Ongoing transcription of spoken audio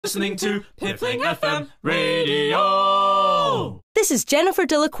Listening to Piffling FM Radio. This is Jennifer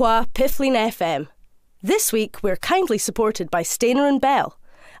Delacroix, Piffling FM. This week we're kindly supported by Stainer and Bell,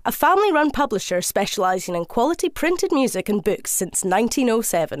 a family-run publisher specialising in quality printed music and books since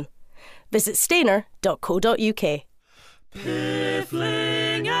 1907. Visit stainer.co.uk.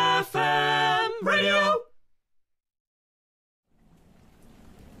 Piffling FM Radio.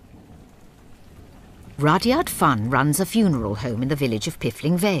 Rudyard Funn runs a funeral home in the village of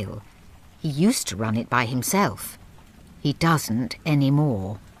Piffling Vale. He used to run it by himself. He doesn't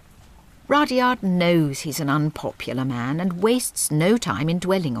anymore. Rudyard knows he's an unpopular man and wastes no time in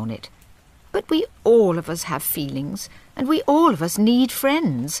dwelling on it. But we all of us have feelings, and we all of us need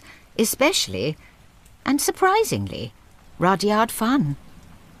friends, especially, and surprisingly, Rudyard Funn.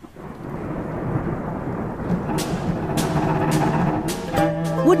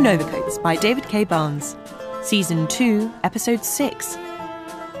 Wooden Overcoats by David K. Barnes. Season 2, Episode 6.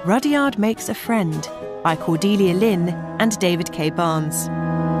 Rudyard Makes a Friend by Cordelia Lynn and David K. Barnes.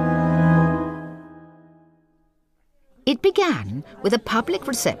 It began with a public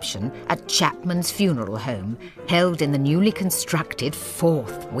reception at Chapman's funeral home, held in the newly constructed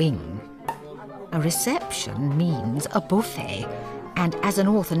 4th wing. A reception means a buffet, and as an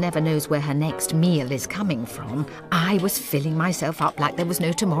author never knows where her next meal is coming from, I was filling myself up like there was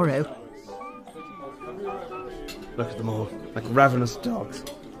no tomorrow. Look at them all, like ravenous dogs.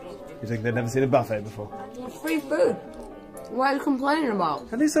 You think they'd never seen a buffet before? It's free food. What are you complaining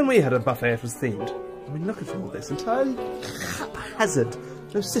about? At least when we had a buffet it was themed. I mean, look at all this, entirely haphazard.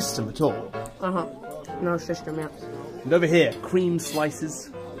 No system at all. Uh-huh. No system yet. And over here, cream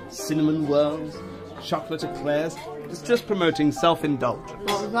slices, cinnamon whirls, chocolate eclairs. It's just promoting self-indulgence.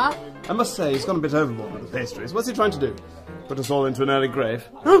 What was that? I must say, he's gone a bit overboard with the pastries. What's he trying to do? Put us all into an early grave?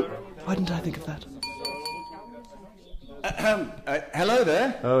 Oh, why didn't I think of that? Hello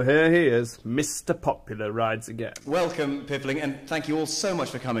there. Oh, here he is. Mr. Popular rides again. Welcome, Piffling, and thank you all so much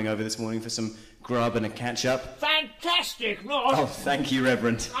for coming over this morning for some grub and a catch-up. Fantastic, Lord. Oh, thank you,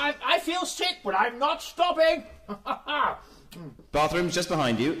 Reverend. I feel sick, but I'm not stopping. Bathroom's just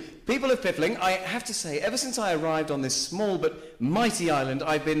behind you. People of Piffling, I have to say, ever since I arrived on this small but mighty island,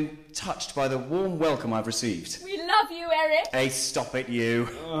 I've been touched by the warm welcome I've received. We love you, Eric. Hey, stop it, you.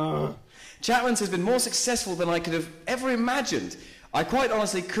 Chapman's has been more successful than I could have ever imagined. I quite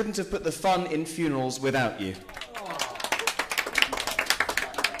honestly couldn't have put the fun in funerals without you.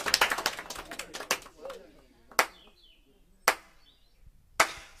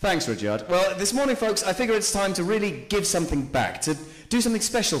 Thanks, Rudyard. Well, this morning, folks, I figure it's time to really give something back, to do something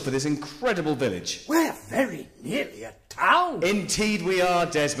special for this incredible village. We're very nearly a town. Indeed we are,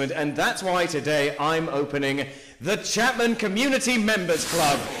 Desmond, and that's why today I'm opening the Chapman Community Members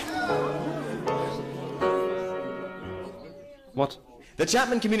Club. What? The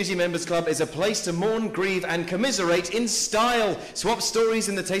Chapman Community Members Club is a place to mourn, grieve and commiserate in style. Swap stories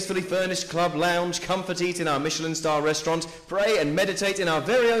in the tastefully furnished club lounge, comfort eat in our Michelin star restaurant, pray and meditate in our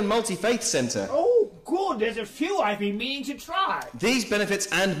very own multi-faith centre. Oh, good. There's a few I've been meaning to try. These benefits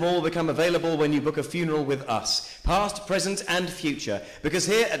and more become available when you book a funeral with us, past, present and future. Because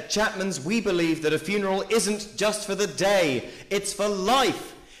here at Chapman's we believe that a funeral isn't just for the day, it's for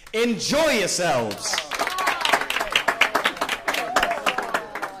life. Enjoy yourselves.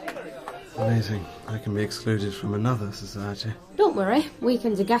 Amazing. I can be excluded from another society. Don't worry.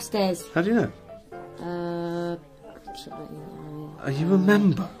 Weekends are gas days. How do you know? Are you a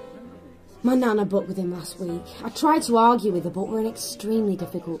member? My nana booked with him last week. I tried to argue with her, but we're an extremely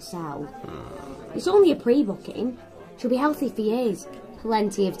difficult sell. It's only a pre-booking. She'll be healthy for years.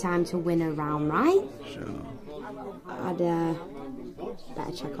 Plenty of time to win her round, right? Sure. I'd,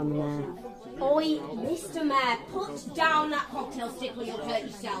 better check on the mayor. Oi, Mr. Mayor, put down that cocktail stick or you'll hurt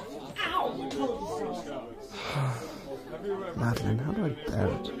yourself. Ow! Madeline, how do I bear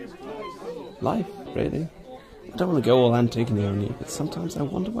it? Life, really. I don't want to go all Antigone on you, but sometimes I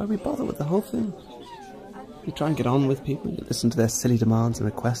wonder why we bother with the whole thing. You try and get on with people, you listen to their silly demands and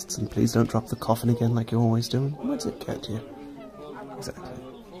requests, and please don't drop the coffin again like you're always doing. Where does it get you? Exactly.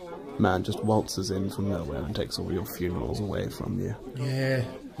 Man just waltzes in from nowhere and takes all your funerals away from you. Yeah,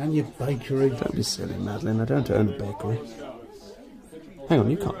 and your bakery. Don't be silly, Madeline. I don't own a bakery. Hang on,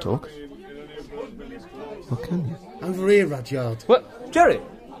 you can't talk. Or can you? Over here, Rudyard. What? Jerry!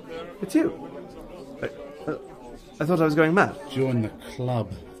 It's you. I thought I was going mad. Join the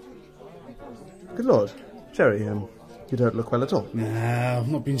club. Good Lord. Jerry, you don't look well at all. No, I've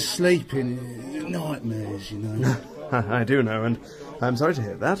not been sleeping. Nightmares, you know. I do know, and I'm sorry to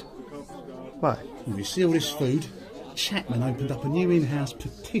hear that. Why? Well, you see all this food? Chapman opened up a new in-house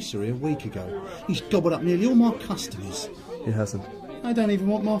patisserie a week ago. He's gobbled up nearly all my customers. He hasn't. I don't even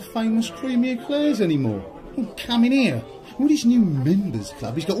want my famous creamy eclairs anymore. Come in here. With his new members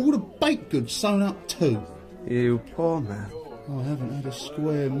club, he's got all the baked goods sewn up too. You poor man. I haven't had a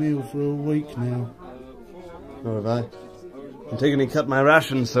square meal for a week now. Nor have I. Antigone cut my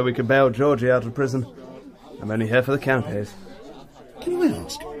rations so we could bail Georgie out of prison. I'm only here for the canapes. Can I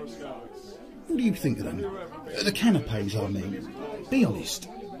ask? What do you think of them? The canapes, I mean. Be honest.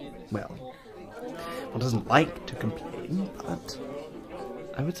 Well, one doesn't like to complain, but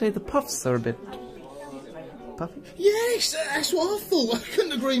I would say the puffs are a bit puffy. Yes, that's what I thought. I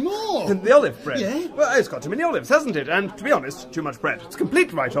couldn't agree more. And the olive bread. Yeah? Well, it's got too many olives, hasn't it? And to be honest, too much bread. It's a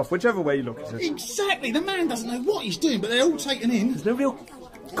complete write-off, whichever way you look at it. Exactly. The man doesn't know what he's doing, but they're all taken in. There's no real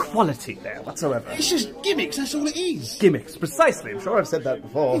quality there whatsoever. It's just gimmicks, that's all it is. Gimmicks, precisely. I'm sure I've said that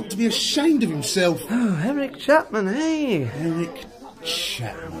before. To be ashamed of himself. Oh, Eric Chapman, hey. Eric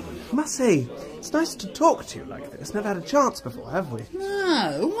Chapman. I must say, it's nice to talk to you like this. Never had a chance before, have we?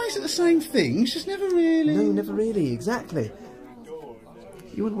 No, always at the same things, just never really... No, never really, exactly.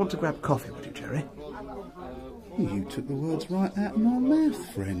 You wouldn't want to grab coffee, would you, Jerry? Well, you took the words right out of my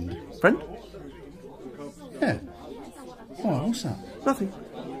mouth, friend. Friend? Yeah. Oh, what's that? Nothing.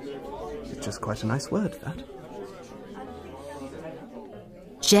 It's just quite a nice word, that.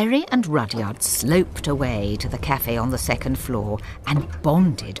 Jerry and Rudyard sloped away to the cafe on the second floor and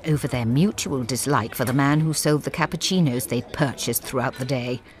bonded over their mutual dislike for the man who sold the cappuccinos they'd purchased throughout the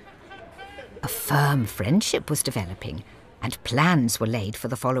day. A firm friendship was developing, and plans were laid for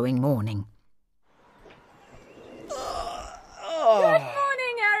the following morning. Good morning,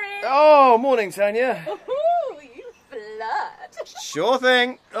 Eric. Oh, morning, Tanya. Oh, you flirt. Sure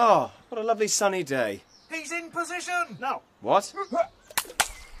thing. Oh, what a lovely sunny day. He's in position! No. What?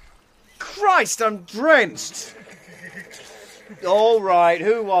 Christ, I'm drenched. All right,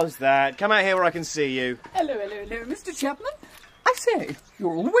 who was that? Come out here where I can see you. Hello, Mr. Chapman. I say,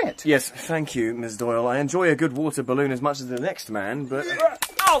 you're all wet. Yes, thank you, Miss Doyle. I enjoy a good water balloon as much as the next man, but...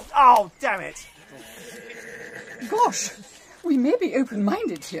 Oh, damn it! Gosh, we may be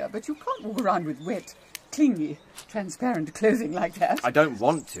open-minded here, but you can't walk around with wet, clingy, transparent clothing like that. I don't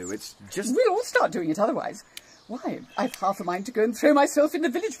want to, it's just... We'll all start doing it otherwise. Why, I've half a mind to go and throw myself in the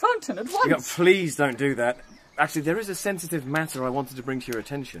village fountain at once. Yeah, please don't do that. Actually, there is a sensitive matter I wanted to bring to your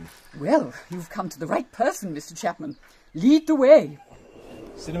attention. Well, you've come to the right person, Mr. Chapman. Lead the way.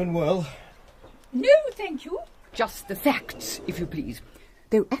 Cinnamon whirl? No, thank you. Just the facts, if you please.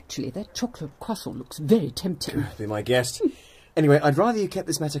 Though actually, that chocolate croissant looks very tempting. Be my guest. Anyway, I'd rather you kept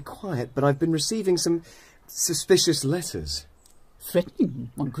this matter quiet, but I've been receiving some suspicious letters.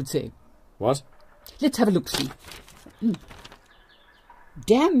 Threatening, one could say. What? Let's have a look-see.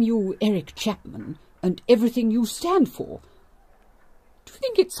 Damn you, Eric Chapman, and everything you stand for. Do you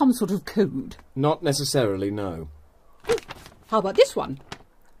think it's some sort of code? Not necessarily, no. How about this one?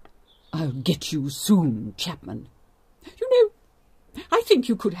 I'll get you soon, Chapman. You know, I think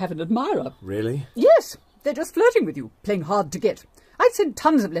you could have an admirer. Really? Yes, they're just flirting with you, playing hard to get. I'd send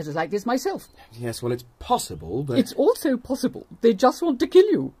tons of letters like this myself. Yes, well, it's possible, but... It's also possible they just want to kill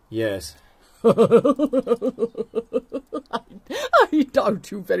you. Yes. I doubt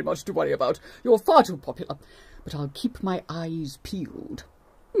you've very much to worry about. You're far too popular. But I'll keep my eyes peeled.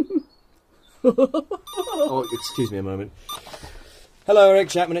 Oh, excuse me a moment. Hello, Eric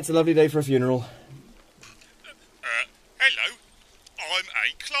Chapman. It's a lovely day for a funeral. Hello. I'm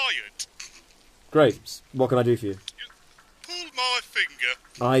a client. Great. What can I do for you? Pull my finger.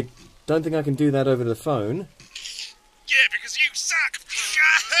 I don't think I can do that over the phone. Yeah, because you suck.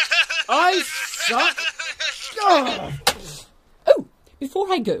 I suck? Oh, before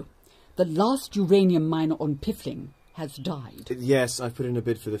I go, the last uranium miner on Piffling has died. Yes, I've put in a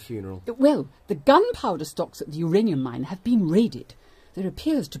bid for the funeral. Well, the gunpowder stocks at the uranium mine have been raided. There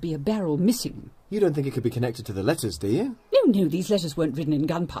appears to be a barrel missing. You don't think it could be connected to the letters, do you? No, these letters weren't written in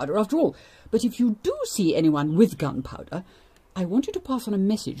gunpowder after all. But if you do see anyone with gunpowder, I want you to pass on a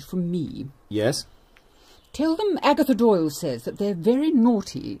message from me. Yes? Tell them Agatha Doyle says that they're very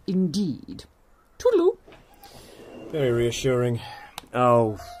naughty indeed. Toodaloo. Very reassuring.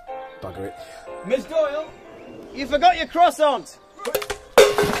 Oh, bugger it. Miss Doyle, you forgot your croissant.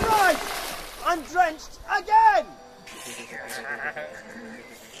 Right, I'm drenched again.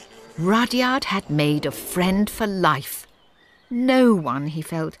 Rudyard had made a friend for life. No one, he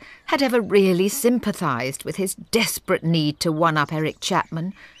felt, had ever really sympathised with his desperate need to one-up Eric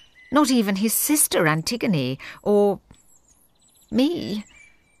Chapman. Not even his sister Antigone, or me,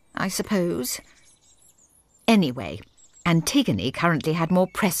 I suppose. Anyway, Antigone currently had more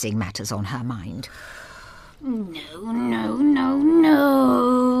pressing matters on her mind. No.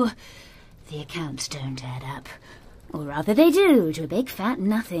 The accounts don't add up. Or rather they do, to a big fat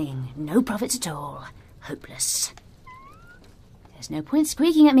nothing. No profits at all. Hopeless. There's no point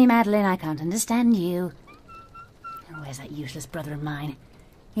squeaking at me, Madeline. I can't understand you. Oh, where's that useless brother of mine?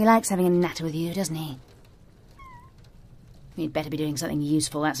 He likes having a natter with you, doesn't he? He'd better be doing something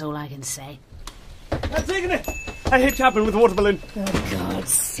useful, that's all I can say. Antigone! I hit Chapman with a water balloon. For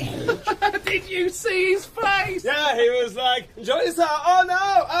God's sake. Did you see his face? Yeah, he was like, enjoy yourself. Oh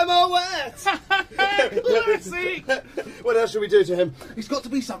no, I'm all wet. Lucy! What else should we do to him? He's got to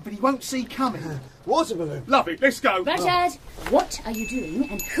be something he won't see coming. Water balloon. Lovely, let's go. Rudyard, what are you doing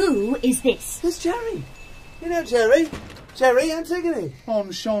and who is this? It's Jerry. You know Jerry? Jerry Antigone.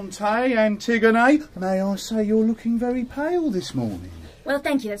 Enchanté, Antigone. May I say you're looking very pale this morning? Well,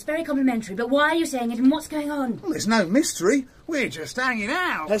 thank you, that's very complimentary, but why are you saying it and what's going on? Well, there's no mystery. We're just hanging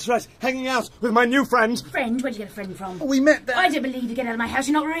out. That's right, hanging out with my new friend. Friend? Where'd you get a friend from? We met that... I don't believe you. Get out of my house,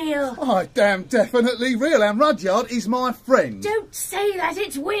 you're not real. I damn definitely real, and Rudyard is my friend. Don't say that,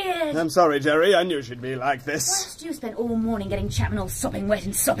 it's weird. I'm sorry, Jerry, I knew she'd be like this. Whilst you spent all morning getting Chapman all sopping wet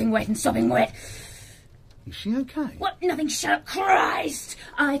and sopping wet and sopping wet... Is she okay? What? Nothing, shut up, Christ!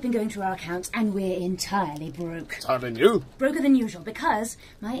 I've been going through our accounts and we're entirely broke. It's hardly new. Broker than usual, because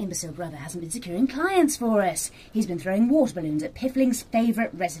my imbecile brother hasn't been securing clients for us. He's been throwing water balloons at Piffling's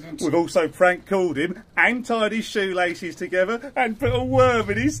favourite resident. We've also prank called him and tied his shoelaces together and put a worm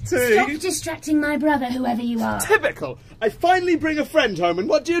in his teeth. Stop distracting my brother, whoever you are. Typical! I finally bring a friend home, and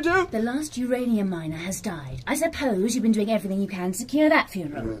what do? The last uranium miner has died. I suppose you've been doing everything you can to secure that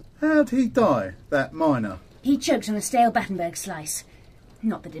funeral. How'd he die, that miner? He choked on a stale Battenberg slice.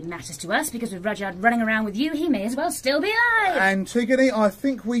 Not that it matters to us, because with Rudyard running around with you, he may as well still be alive. Antigone, I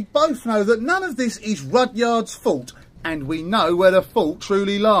think we both know that none of this is Rudyard's fault, and we know where the fault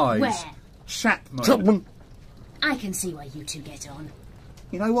truly lies. Where? Chapman. I can see why you two get on.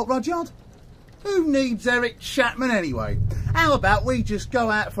 You know what, Rudyard? Who needs Eric Chapman anyway? How about we just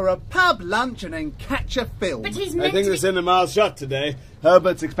go out for a pub lunch and then catch a film? But he's I meant think to the cinema's shut today.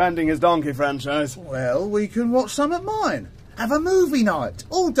 Herbert's expanding his donkey franchise. Well, we can watch some at mine. Have a movie night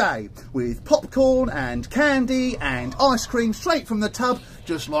all day with popcorn and candy and ice cream straight from the tub,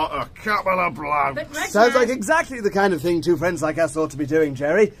 just like a couple of blokes. Sounds like exactly the kind of thing two friends like us ought to be doing,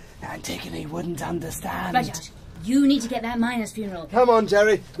 Jerry. Antigone wouldn't understand. Rudyard, you need to get that miner's funeral. Come on,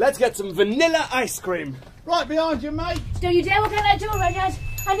 Jerry. Let's get some vanilla ice cream. Right behind you, mate. Don't you dare walk out that door, Rudyard.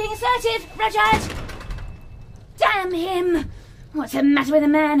 I'm being assertive, Rudyard. Damn him. What's the matter with the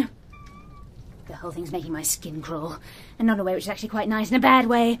man? The whole thing's making my skin crawl. And not in a way which is actually quite nice, in a bad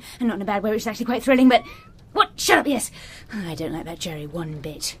way. And not in a bad way which is actually quite thrilling, but... What? Shut up, yes. I don't like that Jerry one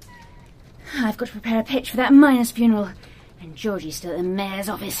bit. I've got to prepare a pitch for that miner's funeral. And Georgie's still at the mayor's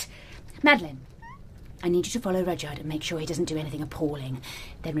office. Madeline, I need you to follow Rudyard and make sure he doesn't do anything appalling.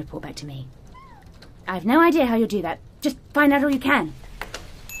 Then report back to me. I've no idea how you'll do that. Just find out all you can.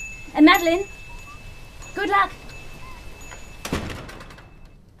 And Madeline, good luck.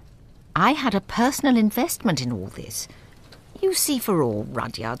 I had a personal investment in all this. You see, for all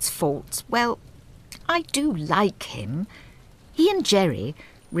Rudyard's faults, well, I do like him. He and Jerry,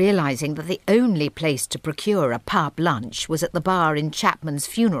 realising that the only place to procure a pub lunch was at the bar in Chapman's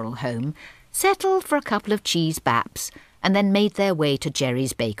funeral home, settled for a couple of cheese baps and then made their way to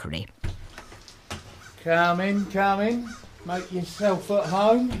Jerry's bakery. Come in. Make yourself at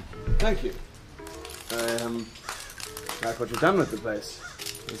home. Thank you. I like what you've done with the place.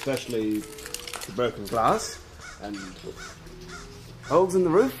 Especially the broken glass and holes in the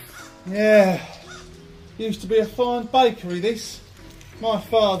roof. Yeah. Used to be a fine bakery, this. My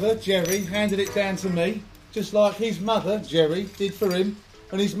father, Jerry, handed it down to me, just like his mother, Jerry, did for him,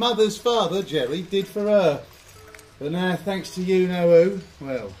 and his mother's father, Jerry, did for her. But now, thanks to you know who,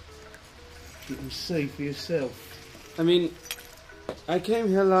 well, you can see for yourself. I mean, I came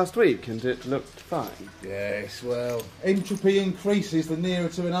here last week and it looked fine. Yes, well, entropy increases the nearer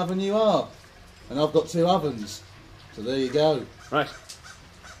to an oven you are. And I've got 2 ovens. So there you go. Right.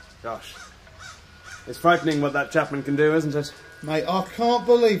 Gosh. It's frightening what that Chapman can do, isn't it? Mate, I can't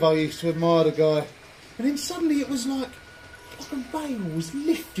believe I used to admire the guy. And then suddenly it was like a veil was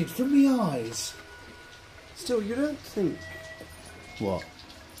lifted from my eyes. Still, you don't think... What?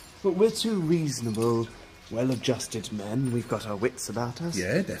 But we're 2 reasonable, well-adjusted men. We've got our wits about us.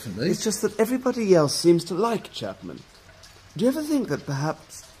 Yeah, definitely. It's just that everybody else seems to like Chapman. Do you ever think that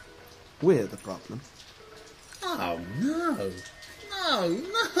perhaps we're the problem? Oh, no.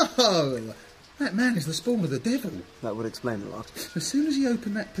 No. That man is the spawn of the devil. That would explain a lot. As soon as he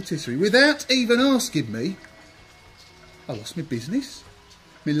opened that patisserie, without even asking me, I lost my business,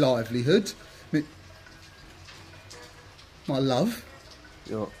 my livelihood, my love.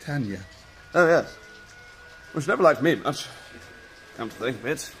 Your... Tanya. Oh, yes. Well, she never liked me much. Come to think of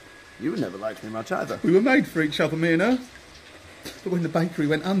it, you never liked me much either. We were made for each other, me and her. But when the bakery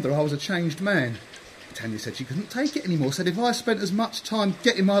went under, I was a changed man. Tanya said she couldn't take it anymore, said if I spent as much time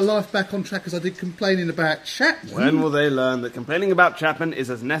getting my life back on track as I did complaining about Chapman... When will they learn that complaining about Chapman is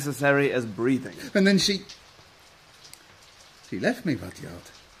as necessary as breathing? And then she left me, Rudyard.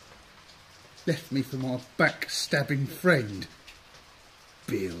 Left me for my backstabbing friend,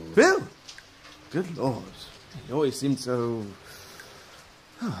 Bill. Bill? Good Lord. You always seemed so...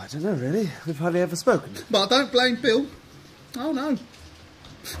 Oh, I don't know, really. We've hardly ever spoken. But I don't blame Bill. Oh, no.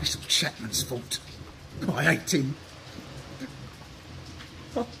 It's all Chapman's fault. I hate him.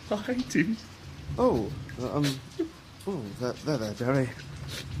 I hate him. Oh, there, Jerry.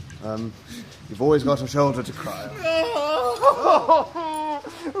 You've always got a shoulder to cry on.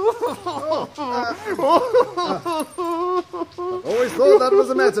 I've always thought that was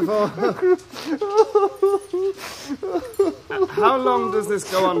a metaphor. How long does this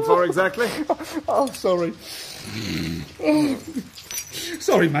go on for exactly? Oh, sorry.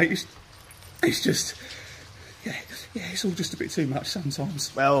 Sorry, mate. It's just... Yeah, it's all just a bit too much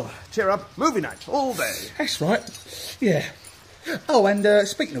sometimes. Well, cheer up. Movie night, all day. That's right. Yeah. Oh, and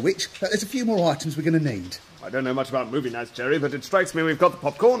speaking of which, there's a few more items we're going to need. I don't know much about movie nights, Jerry, but it strikes me we've got the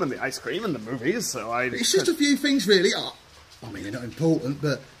popcorn and the ice cream and the movies, so It's just a few things, really. I mean, they're not important,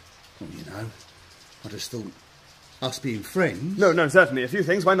 but, well, you know, I just thought us being friends... No, certainly. A few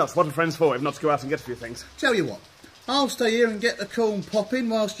things. Why not? What are friends for if not to go out and get a few things? Tell you what. I'll stay here and get the corn popping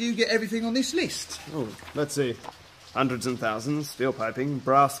whilst you get everything on this list. Oh, let's see. Hundreds and thousands, steel piping,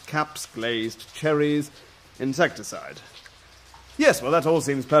 brass caps, glazed cherries, insecticide. Yes, well, that all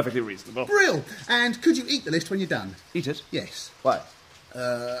seems perfectly reasonable. Brill! And could you eat the list when you're done? Eat it? Yes. Why?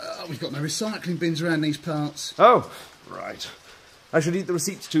 We've got no recycling bins around these parts. Oh, right. I should eat the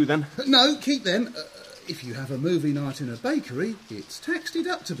receipts too, then? No, keep them. If you have a movie night in a bakery, it's tax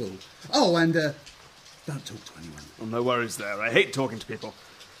deductible. Oh, and don't talk to anyone. Well, no worries there. I hate talking to people.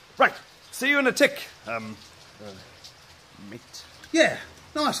 Right. See you in a tick. Mate. Yeah,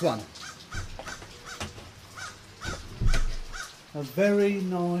 nice one. A very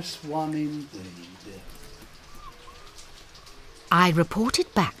nice one indeed. I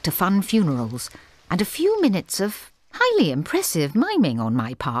reported back to Funn Funerals, and a few minutes of highly impressive miming on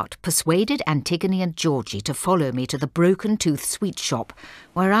my part persuaded Antigone and Georgie to follow me to the Broken Tooth sweet shop,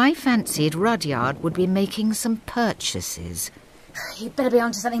 where I fancied Rudyard would be making some purchases. You'd better be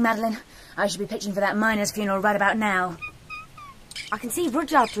on to something, Madeline. I should be pitching for that miner's funeral right about now. I can see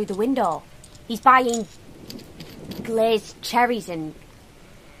Rudyard through the window. He's buying glazed cherries and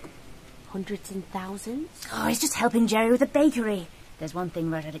hundreds and thousands. Oh, he's just helping Jerry with the bakery. There's one thing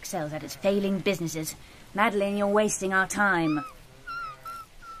Rudyard excels at, it's failing businesses. Madeline, you're wasting our time.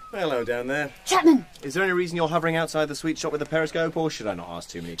 Hello down there. Chapman! Is there any reason you're hovering outside the sweet shop with a periscope, or should I not ask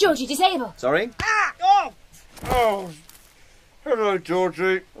too many? Georgie, disable! Sorry? Ah! Oh! Hello,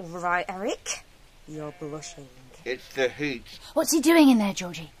 Georgie. Right, Eric. You're blushing. It's the heat. What's he doing in there,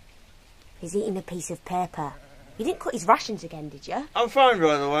 Georgie? He's eating a piece of paper. You didn't cut his rations again, did you? I'm fine,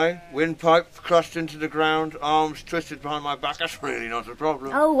 by the way. Windpipe crushed into the ground, arms twisted behind my back. That's really not a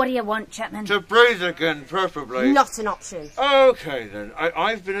problem. Oh, what do you want, Chapman? To breathe again, preferably. Not an option. OK, then.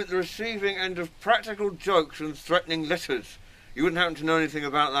 I've been at the receiving end of practical jokes and threatening letters. You wouldn't happen to know anything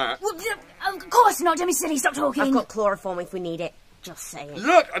about that? Well, of course not. Don't be silly. Stop talking. I've got chloroform if we need it. Just saying.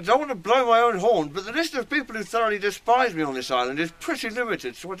 Look, I don't want to blow my own horn, but the list of people who thoroughly despise me on this island is pretty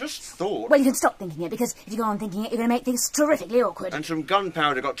limited, so I just thought... Well, you can stop thinking it, because if you go on thinking it, you're going to make things terrifically awkward. And some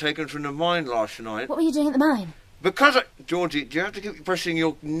gunpowder got taken from the mine last night. What were you doing at the mine? Because I... Georgie, do you have to keep pressing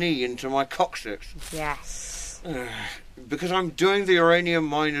your knee into my coccyx? Yes. Because I'm doing the uranium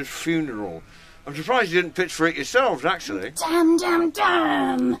miner's funeral. I'm surprised you didn't pitch for it yourselves, actually. Damn, damn,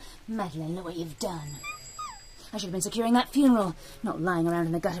 damn! Madeline, look what you've done. I should have been securing that funeral, not lying around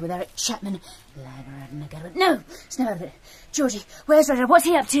in the gutter with Eric Chapman. Lying around in the gutter with... No! Snap out of it. Georgie, where's Rudyard? What's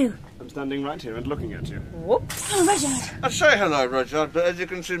he up to? I'm standing right here and looking at you. Whoops. Oh, Rudyard! I say hello, Rudyard, but as you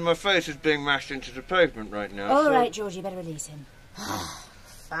can see, my face is being mashed into the pavement right now. All right, Georgie, better release him.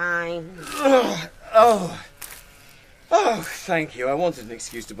 Fine. Oh, thank you. I wanted an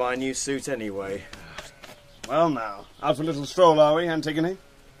excuse to buy a new suit anyway. Well, now, out for a little stroll, are we, Antigone?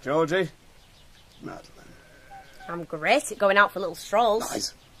 Georgie? Madeline. I'm great at going out for little strolls.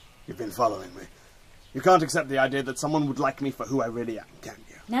 Lies. You've been following me. You can't accept the idea that someone would like me for who I really am, can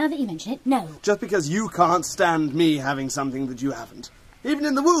you? Now that you mention it, no. Just because you can't stand me having something that you haven't. Even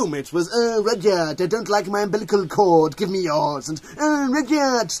in the womb it was, Rudyard, I don't like my umbilical cord, give me yours. And,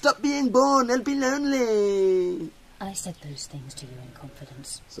 Rudyard, stop being born, I'll be lonely. I said those things to you in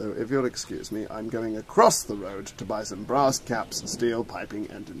confidence. So, if you'll excuse me, I'm going across the road to buy some brass caps, steel piping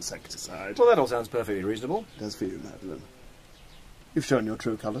and insecticide. Well, that all sounds perfectly reasonable. It does for you, Madeline. You've shown your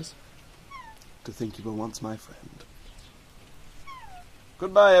true colours. To think you were once my friend.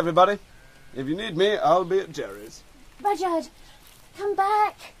 Goodbye, everybody. If you need me, I'll be at Jerry's. Rudyard, come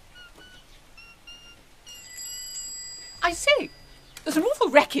back. I say, there's an awful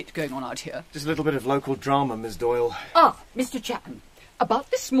racket going on out here. Just a little bit of local drama, Miss Doyle. Ah, Mr. Chapman, about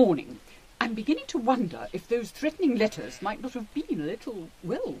this morning, I'm beginning to wonder if those threatening letters might not have been a little,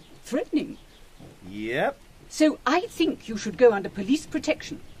 well, threatening. Yep. So I think you should go under police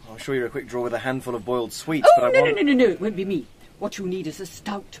protection. I'll show you a quick draw with a handful of boiled sweets, Oh, but I no, want... no, it won't be me. What you need is a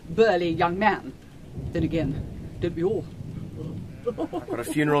stout, burly young man. Then again, don't we all? I've got a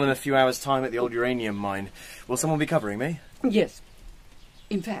funeral in a few hours' time at the old uranium mine. Will someone be covering me? Yes.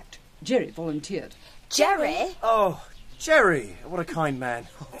 In fact, Jerry volunteered. Jerry? Oh, Jerry! What a kind man.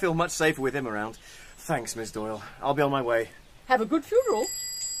 I feel much safer with him around. Thanks, Miss Doyle. I'll be on my way. Have a good funeral.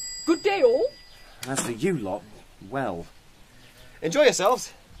 Good day, all. And as for you lot, well... Enjoy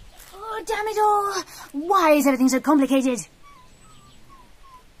yourselves. Oh, damn it all! Why is everything so complicated?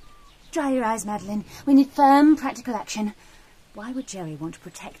 Dry your eyes, Madeline. We need firm, practical action. Why would Jerry want to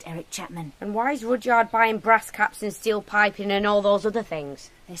protect Eric Chapman? And why is Rudyard buying brass caps and steel piping and all those other things?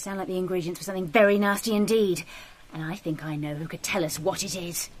 They sound like the ingredients for something very nasty indeed. And I think I know who could tell us what it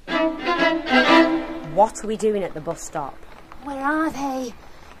is. What are we doing at the bus stop? Where are they?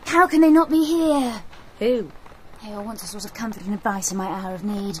 How can they not be here? Who? They all want a sort of comfort and advice in my hour of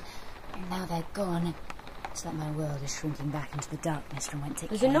need. And now they're gone. It's like my world is shrinking back into the darkness from whence it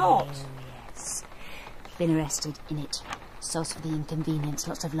came. There's a note. Yes. Been arrested in it. Sauce for the inconvenience.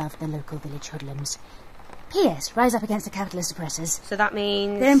 Lots of love, the local village hoodlums. P.S. Rise up against the capitalist oppressors. So that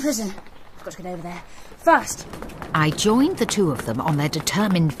means... They're in prison. I've got to get over there. Fast! I joined the two of them on their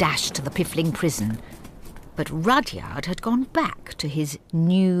determined dash to the Piffling prison. But Rudyard had gone back to his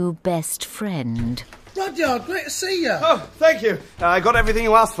new best friend. Rudyard, great to see you. Oh, thank you. I got everything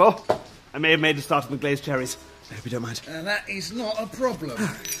you asked for. I may have made a start on the glazed cherries. I hope you don't mind. That is not a problem.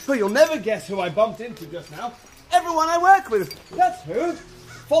 Well, you'll never guess who I bumped into just now. Everyone I work with. That's who.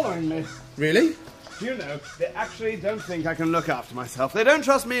 Following me. Really? You know, they actually don't think I can look after myself. They don't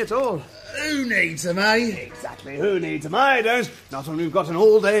trust me at all. Who needs them, eh? Exactly, who needs them? I don't. Not when we've got an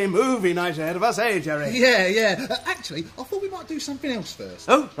all-day movie night ahead of us, eh, Jerry? Yeah. Actually, I thought we might do something else first.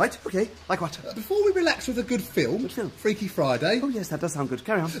 Oh, right, OK. Like what? Before we relax with a good film, Freaky Friday. Oh, yes, that does sound good.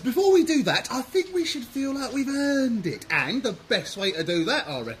 Carry on. Before we do that, I think we should feel like we've earned it. And the best way to do that,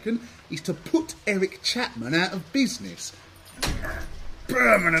 I reckon, is to put Eric Chapman out of business.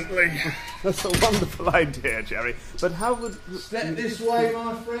 Permanently. That's a wonderful idea, Jerry. But how would... Step this way,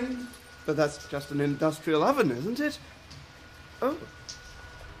 my friend. But that's just an industrial oven, isn't it? Oh.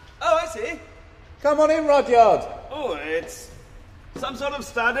 Oh, I see. Come on in, Rudyard. Oh, it's some sort of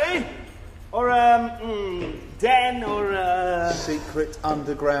study? Or, den, or, Secret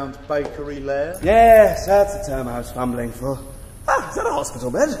underground bakery lair? Yes, that's the term I was fumbling for. Ah, is that a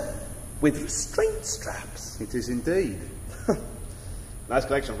hospital bed? With restraint straps. It is indeed. Nice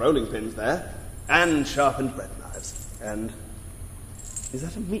collection of rolling pins there. And sharpened bread knives. And... is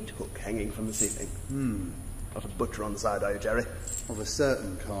that a meat hook hanging from the ceiling? Not a butcher on the side, are you, Jerry? Of a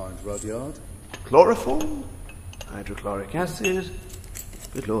certain kind, Rudyard. Chloroform? Hydrochloric acid?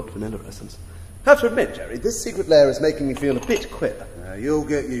 Good Lord, vanilla essence. Have to admit, Jerry, this secret lair is making me feel a bit queer. You'll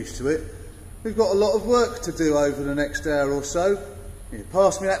get used to it. We've got a lot of work to do over the next hour or so. Here,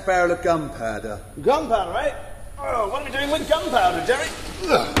 pass me that barrel of gunpowder. Gunpowder, eh? Oh, what are we doing with gunpowder, Jerry?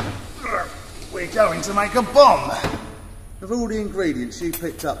 We're going to make a bomb. Of all the ingredients you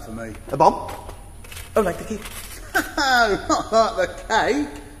picked up for me. A bomb? Oh, like the cake? No, not like the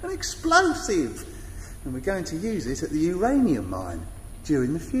cake. An explosive. And we're going to use it at the uranium mine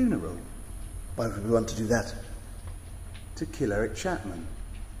during the funeral. Why would we want to do that? To kill Eric Chapman.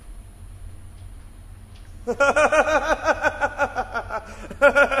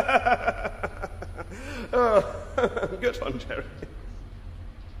 Oh, good one, Jerry.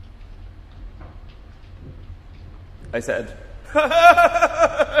 I said.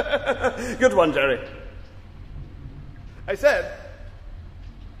 Good one, Jerry. I said.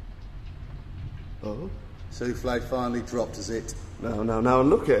 Oh? Souffle finally dropped, is it? No,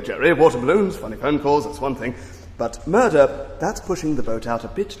 look here, Jerry. Water balloons, funny phone calls, that's one thing. But murder, that's pushing the boat out a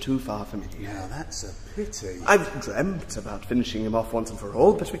bit too far for me. Now, that's a pity. I've dreamt about finishing him off once and for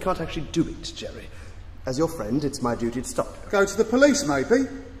all, but we can't actually do it, Jerry. As your friend, it's my duty to stop. Go to the police, maybe?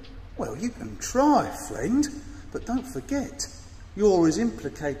 Well, you can try, friend. But don't forget, you're as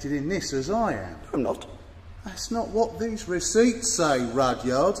implicated in this as I am. I'm not. That's not what these receipts say,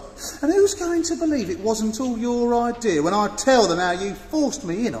 Rudyard. And who's going to believe it wasn't all your idea when I tell them how you forced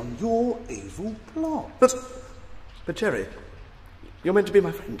me in on your evil plot? But Jerry, you're meant to be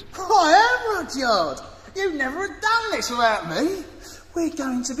my friend. I am, Rudyard. You'd never have done this without me. We're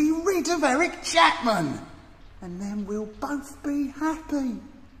going to be rid of Eric Chapman. And then we'll both be happy.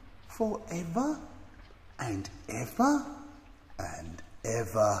 Forever and ever and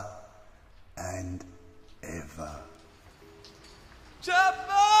ever and ever.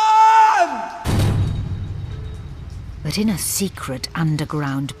 Chapman! But in a secret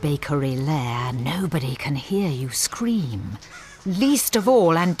underground bakery lair, nobody can hear you scream. Least of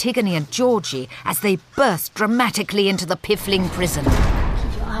all Antigone and Georgie as they burst dramatically into the piffling prison.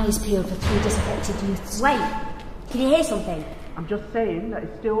 Keep your eyes peeled for 3 disaffected youths. Wait, can you hear something? I'm just saying that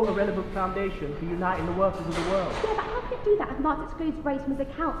it's still a relevant foundation for uniting the workers of the world. Yeah, but how could it do that if Marx excludes race from his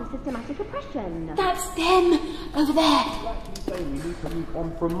account for systematic oppression? That's them over there. You say we need to move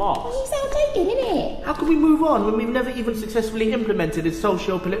on from Marx. He's outdated, isn't it? How can we move on when we've never even successfully implemented his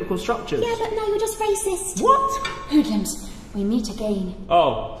socio-political structures? Yeah, but no, you're just racist. What? Hoodlums, we meet again.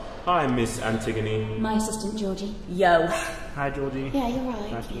 Oh, hi, Miss Antigone. My assistant, Georgie. Yo. Hi, Georgie. Yeah, you're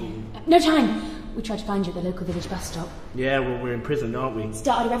right. Nice to meet you. No time. We tried to find you at the local village bus stop. Yeah, well, we're in prison, aren't we?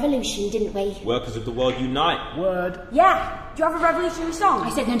 Started a revolution, didn't we? Workers of the world unite. Word. Yeah, do you have a revolutionary song? I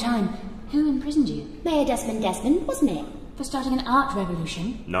said no time. Who imprisoned you? Mayor Desmond, wasn't it? For starting an art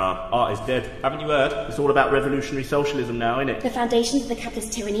revolution? Nah, art is dead. Haven't you heard? It's all about revolutionary socialism now, isn't it? The foundations of the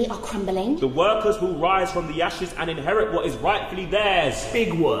capitalist tyranny are crumbling. The workers will rise from the ashes and inherit what is rightfully theirs.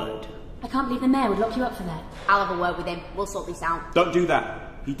 Big word. I can't believe the mayor would lock you up for that. I'll have a word with him. We'll sort this out. Don't do that.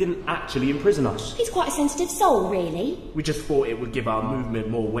 He didn't actually imprison us. He's quite a sensitive soul, really. We just thought it would give our movement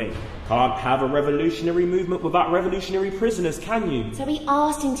more weight. Can't have a revolutionary movement without revolutionary prisoners, can you? So we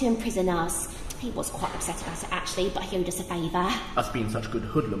asked him to imprison us. He was quite upset about it, actually, but he owed us a favour. Us being such good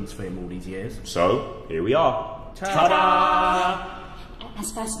hoodlums for him all these years. So, here we are. Ta-da!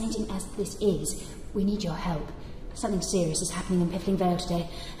 As fascinating as this is, we need your help. Something serious is happening in Piffling Vale today,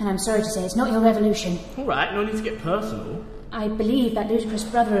 and I'm sorry to say it's not your revolution. All right, no need to get personal. I believe that ludicrous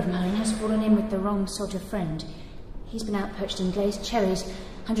brother of mine has fallen in with the wrong sort of friend. He's been out poached in glazed cherries,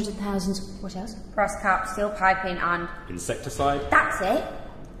 hundreds of thousands. What else? Brass cap, steel piping, and Insecticide. that's it.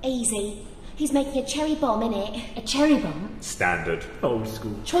 Easy. He's making a cherry bomb, innit? A cherry bomb? Standard. Old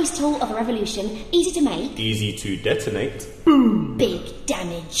school. Choice tool of a revolution. Easy to make. Easy to detonate. Boom. Big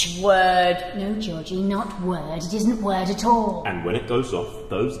damage. Word. No, Georgie, not word. It isn't word at all. And when it goes off,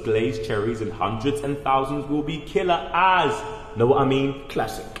 those glazed cherries in hundreds and thousands will be killer as. Know what I mean?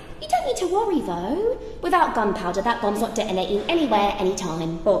 Classic. You don't need to worry, though. Without gunpowder, that bomb's not detonating anywhere,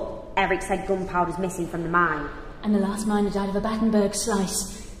 anytime. But Eric said gunpowder's missing from the mine. And the last miner died of a Battenberg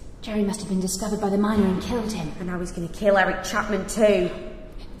slice. Jerry must have been discovered by the miner and killed him. And now he's going to kill Eric Chapman too.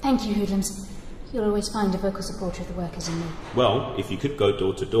 Thank you, hoodlums. You'll always find a vocal supporter of the workers in me. Well, if you could go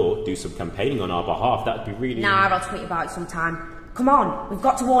door to door, do some campaigning on our behalf, that'd be really... Nah, I'll tweet about it sometime. Come on, we've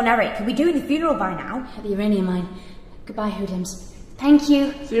got to warn Eric. Are we doing the funeral by now? At the uranium mine. Goodbye, hoodlums. Thank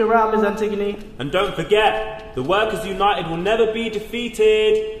you. See you around, Miss Antigone. And don't forget, the Workers United will never be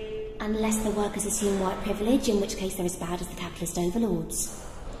defeated. Unless the workers assume white privilege, in which case they're as bad as the capitalist overlords.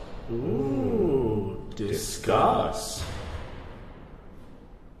 Ooh, discuss.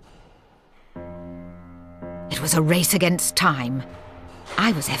 It was a race against time.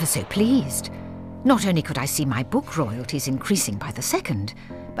 I was ever so pleased. Not only could I see my book royalties increasing by the second,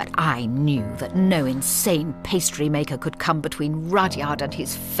 but I knew that no insane pastry maker could come between Rudyard and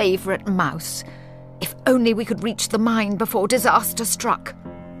his favourite mouse. If only we could reach the mine before disaster struck.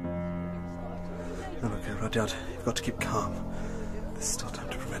 No, look, Rudyard, you've got to keep calm. There's still time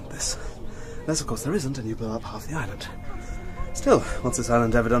to prevent this. Unless, of course, there isn't, and you blow up half the island. Still, what's this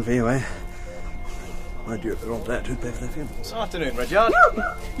island ever done for you, eh? Mind you, if they're all dead, who'd pay for their funerals? Afternoon, Rudyard.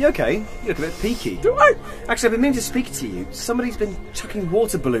 You okay? You look a bit peaky. Do I? Actually, I've been meaning to speak to you. Somebody's been chucking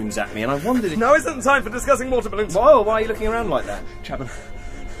water balloons at me, and I wondered if... Now isn't the time for discussing water balloons. Whoa, why are you looking around like that? Chapman,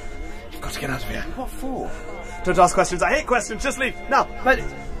 you've got to get out of here. What for? Don't ask questions. I hate questions. Just leave. Now. But...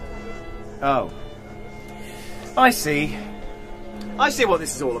 Oh. I see. I see what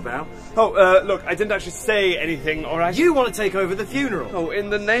this is all about. Oh, look, I didn't actually say anything, all right? You want to take over the funeral? Oh, in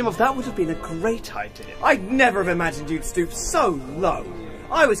the name of... That would have been a great idea. I'd never have imagined you'd stoop so low.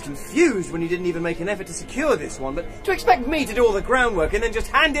 I was confused when you didn't even make an effort to secure this one, but to expect me to do all the groundwork and then just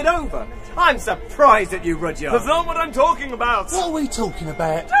hand it over. I'm surprised at you, Rudyard. That's not what I'm talking about. What are we talking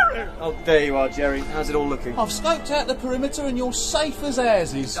about? Oh, there you are, Jerry. How's it all looking? I've scoped out the perimeter and you're safe as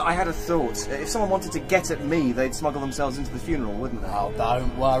houses. I had a thought. If someone wanted to get at me, they'd smuggle themselves into the funeral, wouldn't they? Oh,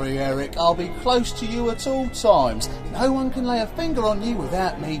 don't worry, Eric. I'll be close to you at all times. No one can lay a finger on you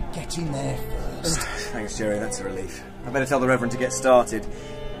without me getting there first. Thanks, Jerry. That's a relief. I better tell the Reverend to get started.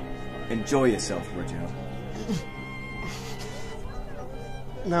 Enjoy yourself, Rudyard.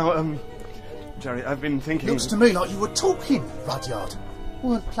 Now, Jerry, I've been thinking... Looks to me like you were talking, Rudyard.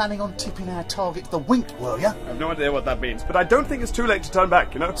 Weren't planning on tipping our target to the wink, were you? I've no idea what that means, but I don't think it's too late to turn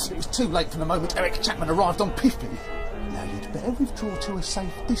back, you know? It was too late from the moment Eric Chapman arrived on Piffling. Now you'd better withdraw to a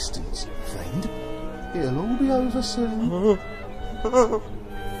safe distance, friend. It'll all be over soon.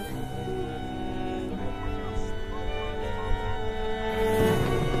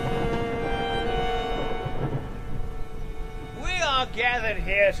 Gathered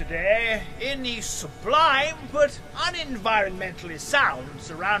here today in the sublime but unenvironmentally sound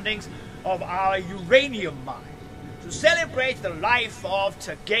surroundings of our uranium mine to celebrate the life of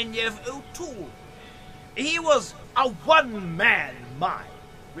Turgenev O'Toole. He was a one-man mine,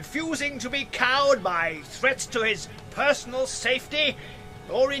 refusing to be cowed by threats to his personal safety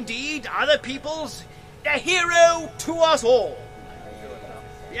or indeed other people's, a hero to us all.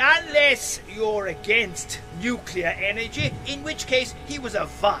 Unless you're against nuclear energy, in which case he was a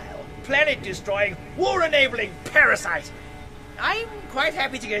vile, planet-destroying, war-enabling parasite. I'm quite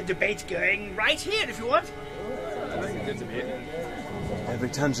happy to get a debate going right here if you want. Every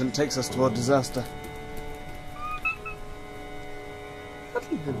tangent takes us toward disaster. Oh,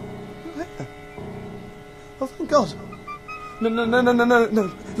 thank God.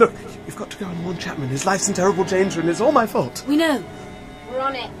 No. Look, you've got to go and warn Chapman. His life's in terrible danger and it's all my fault. We know. We're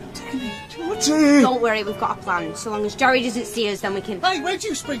on it. Georgie! Don't worry, we've got a plan. So long as Jerry doesn't see us, then we can... Hey, where'd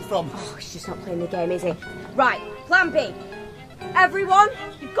you spring from? Oh, he's just not playing the game, is he? Right, plan B. Everyone,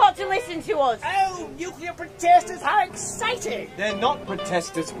 you've got to listen to us. Oh, nuclear protesters, how exciting! They're not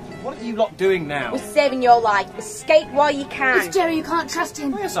protesters. What are you lot doing now? We're saving your life. Escape while you can. It's Jerry, you can't trust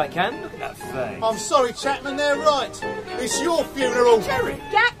him. Yes, I can. Look at that face. I'm sorry, Chapman, they're right. It's your funeral. Jerry!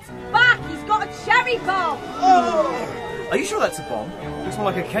 Get back! He's got a cherry bomb! Oh! Are you sure that's a bomb? Looks more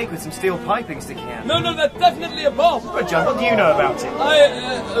like a cake with some steel piping sticking out. No, that's definitely a bomb. Rudyard, what do you know about it?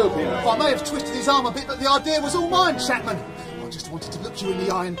 I may have twisted his arm a bit, but the idea was all mine, Chapman. I just wanted to look you in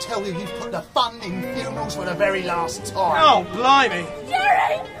the eye and tell you you've put the fun in funerals for the very last time. Oh, blimey!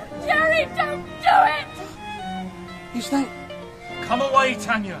 Jerry, don't do it! Is that... Come away,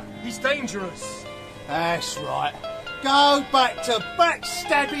 Tanya. He's dangerous. That's right. Go back to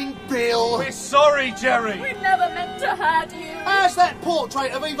backstabbing Bill. We're sorry, Jerry. We never meant to hurt you. How's that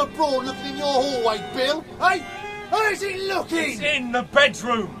portrait of Eva Braun looking in your hallway, Bill? Hey, how's it looking? It's in the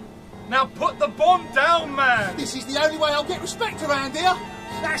bedroom. Now put the bomb down, man. This is the only way I'll get respect around here.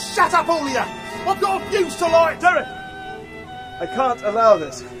 Now shut up, all of you. I've got a fuse to light. Derek! I can't allow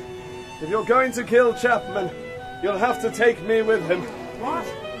this. If you're going to kill Chapman, you'll have to take me with him. What?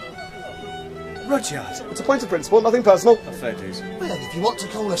 Rudyard. It's a point of principle, nothing personal. A fair dues. Well, if you want to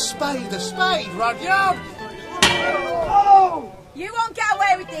call a spade, Rudyard. Oh! You won't get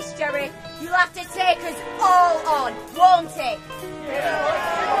away with this, Jerry. You'll have to take us all on, won't it?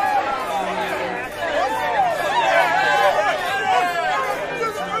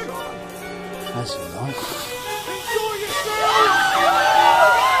 That's all right.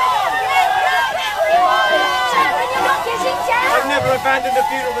 I've never abandoned a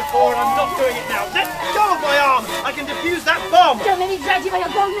funeral before, and I'm not doing it now. Let go of my arm! I can defuse that bomb! Don't let me drag you by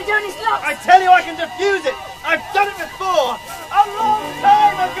your bomb. You're doing this lot. I tell you, I can defuse it! I've done it before! A long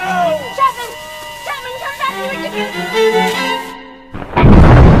time ago! Chapman, come back here and defuse.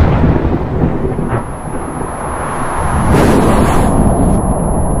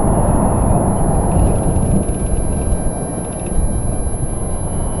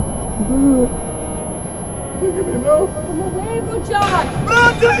 Come away, Rudyard!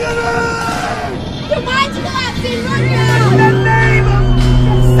 Antigone! Your mind's collapsing, Rudyard! In the name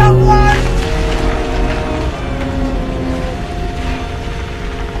of someone!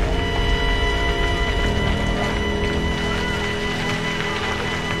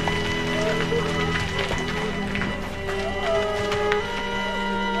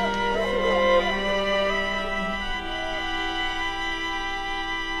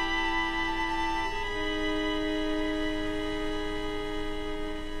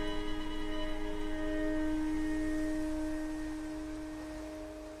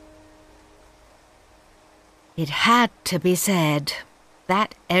 It had to be said.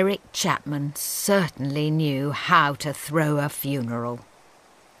 that Eric Chapman certainly knew how to throw a funeral.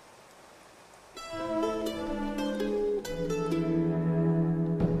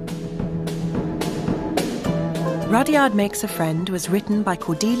 Rudyard Makes a Friend was written by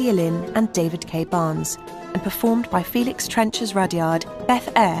Cordelia Lynn and David K. Barnes and performed by Felix Trench as Rudyard, Beth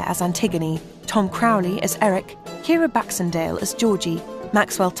Eyre as Antigone, Tom Crowley as Eric, Kira Baxendale as Georgie,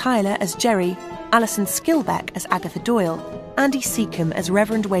 Maxwell Tyler as Jerry, Alison Skilbeck as Agatha Doyle, Andy Seacombe as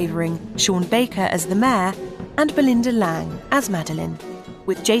Reverend Wavering, Sean Baker as the Mayor, and Belinda Lang as Madeline,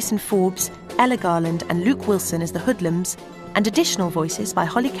 with Jason Forbes, Ella Garland and Luke Wilson as the Hoodlums, and additional voices by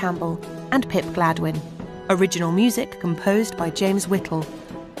Holly Campbell and Pip Gladwin. Original music composed by James Whittle.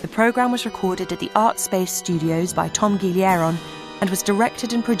 The programme was recorded at the Art Space Studios by Tom Guilleron and was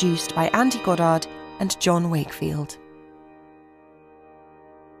directed and produced by Andy Goddard and John Wakefield.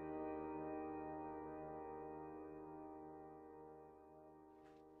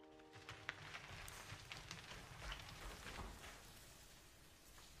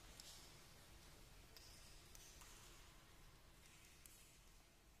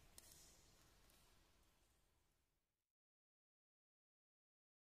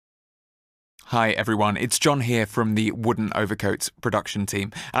 Hi everyone, it's John here from the Wooden Overcoats production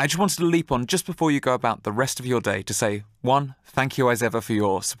team, and I just wanted to leap on just before you go about the rest of your day to say, 1, thank you as ever for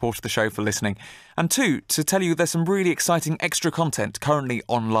your support of the show, for listening, and 2, to tell you there's some really exciting extra content currently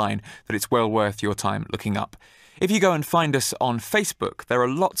online that it's well worth your time looking up. If you go and find us on Facebook, there are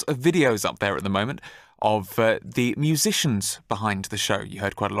lots of videos up there at the moment of the musicians behind the show. You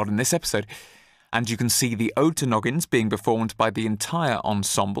heard quite a lot in this episode. And you can see the Ode to Noggins being performed by the entire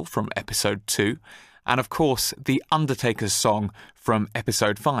ensemble from episode 2, and of course the Undertakers song from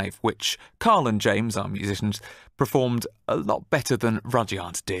episode 5, which Carl and James, our musicians, performed a lot better than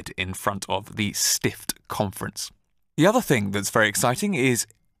Rudyard did in front of the stiffed conference. The other thing that's very exciting is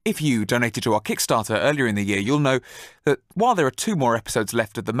if you donated to our Kickstarter earlier in the year, you'll know that while there are 2 more episodes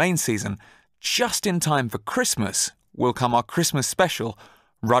left of the main season, just in time for Christmas will come our Christmas special,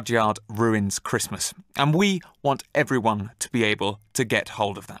 Rudyard Ruins Christmas, and we want everyone to be able to get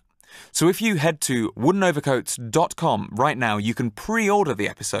hold of that. So if you head to woodenovercoats.com right now, you can pre-order the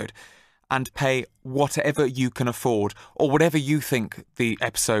episode and pay whatever you can afford or whatever you think the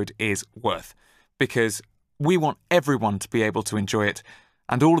episode is worth, because we want everyone to be able to enjoy it,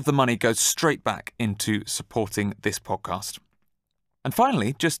 and all of the money goes straight back into supporting this podcast. And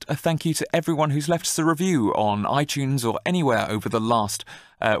finally, just a thank you to everyone who's left us a review on iTunes or anywhere over the last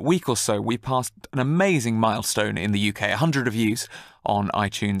week or so. We passed an amazing milestone in the UK, 100 reviews on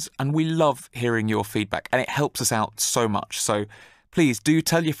iTunes, and we love hearing your feedback, and it helps us out so much. So please do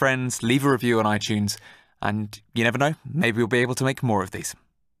tell your friends, leave a review on iTunes, and you never know, maybe we'll be able to make more of these.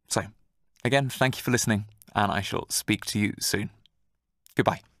 So, again, thank you for listening, and I shall speak to you soon.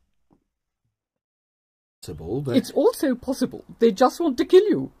 Goodbye. But it's also possible they just want to kill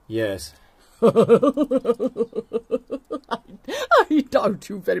you. Yes. I doubt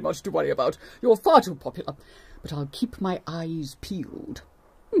you've very much to worry about. You're far too popular. But I'll keep my eyes peeled.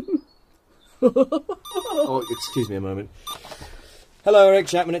 Oh, excuse me a moment. Hello, Eric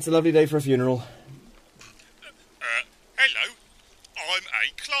Chapman. It's a lovely day for a funeral. Hello. I'm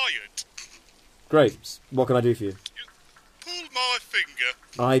a client. Great. What can I do for you? Pull my finger.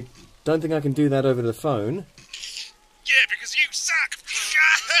 I don't think I can do that over the phone. Yeah, because you suck.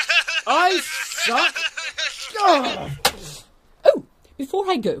 I suck? Oh, before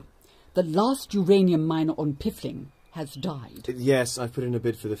I go, the last uranium miner on Piffling has died. Yes, I've put in a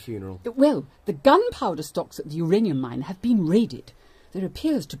bid for the funeral. Well, the gunpowder stocks at the uranium mine have been raided. There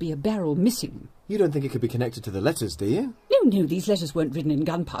appears to be a barrel missing. You don't think it could be connected to the letters, do you? No, these letters weren't written in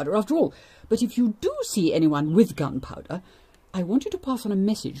gunpowder after all. But if you do see anyone with gunpowder, I want you to pass on a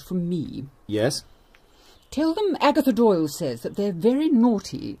message from me. Yes? Tell them Agatha Doyle says that they're very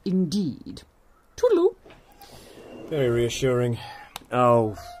naughty indeed. Toodaloo. Very reassuring.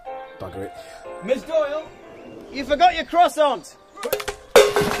 Oh, bugger it. Miss Doyle? You forgot your croissant!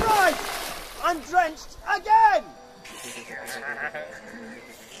 Right! I'm drenched again!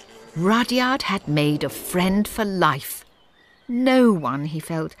 Rudyard had made a friend for life. No one, he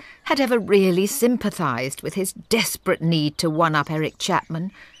felt, had ever really sympathised with his desperate need to one-up Eric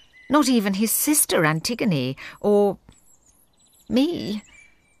Chapman. Not even his sister Antigone, or me,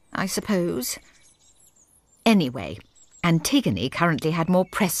 I suppose. Anyway, Antigone currently had more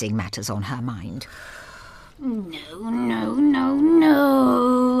pressing matters on her mind. No.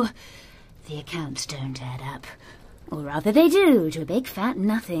 The accounts don't add up. Or rather they do, to a big fat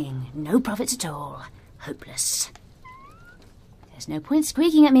nothing. No profits at all. Hopeless. There's no point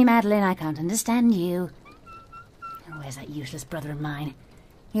squeaking at me, Madeline. I can't understand you. Oh, where's that useless brother of mine?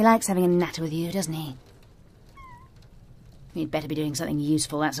 He likes having a natter with you, doesn't he? You'd better be doing something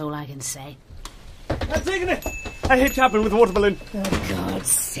useful, that's all I can say. I'm taking it! I hit Chapman with a water balloon. For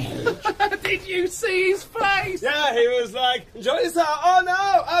God's sake. Did you see his face? Yeah, he was like, enjoy yourself. Oh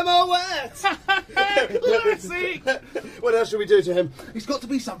no, I'm all wet. Let's see. What else should we do to him? It's got to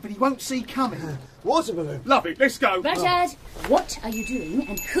be something he won't see coming. Water balloon. Lovely, let's go. Rudyard, what are you doing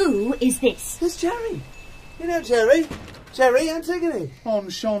and who is this? It's Jerry. You know Jerry? Jerry Antigone.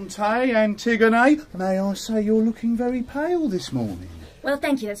 Enchante, Antigone. May I say you're looking very pale this morning? Well,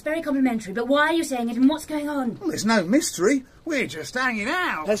 thank you, that's very complimentary, but why are you saying it and what's going on? Well, there's no mystery. We're just hanging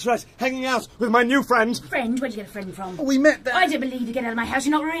out. That's right, hanging out with my new friend. Friend? Where'd you get a friend from? We met there. I don't believe you. Get out of my house,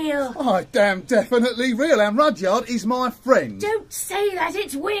 you're not real. I damn definitely real, and Rudyard is my friend. Don't say that,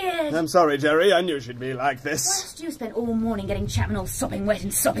 it's weird. I'm sorry, Jerry, I knew she'd be like this. Whilst you spent all morning getting Chapman all sopping wet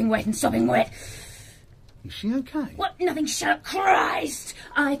and sopping wet and sopping wet. Is she okay? What? Nothing, shut up, Christ!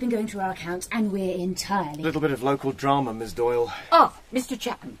 I've been going through our accounts and we're entirely... A little bit of local drama, Miss Doyle. Ah, Mr.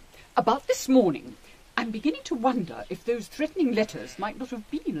 Chapman, about this morning, I'm beginning to wonder if those threatening letters might not have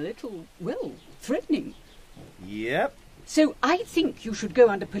been a little, well, threatening. Yep. So I think you should go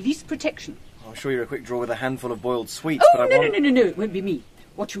under police protection. I'm sure you're a quick draw with a handful of boiled sweets, Oh, but no, it won't be me.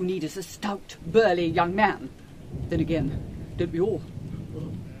 What you need is a stout, burly young man. Then again, don't we all?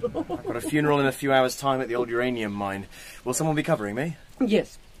 I've got a funeral in a few hours' time at the old uranium mine. Will someone be covering me?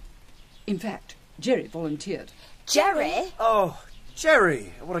 Yes. In fact, Jerry volunteered. Jerry? Oh,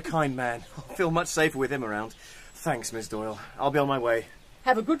 Jerry! What a kind man. I feel much safer with him around. Thanks, Miss Doyle. I'll be on my way.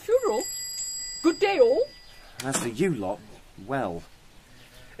 Have a good funeral. Good day, all. And as for you lot, well...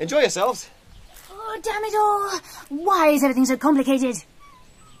 Enjoy yourselves. Oh, damn it all! Why is everything so complicated?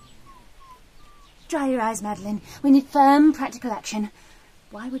 Dry your eyes, Madeline. We need firm, practical action.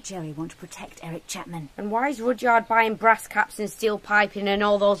 Why would Jerry want to protect Eric Chapman? And why is Rudyard buying brass caps and steel piping and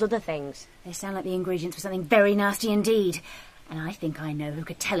all those other things? They sound like the ingredients for something very nasty indeed. And I think I know who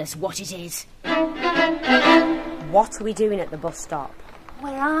could tell us what it is. What are we doing at the bus stop?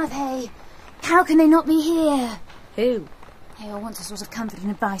 Where are they? How can they not be here? Who? They all want a sort of comfort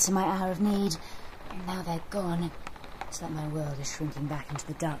and advice in my hour of need. And now they're gone. It's like my world is shrinking back into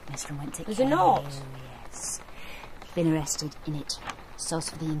the darkness from whence it came. Is it not? Oh, yes. Been arrested in it.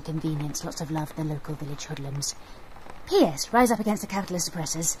 Sauce for the inconvenience, lots of love for the local village hoodlums. P.S. Rise up against the capitalist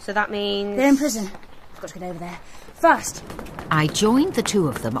oppressors. So that means... They're in prison. I've got to get over there. Fast! I joined the two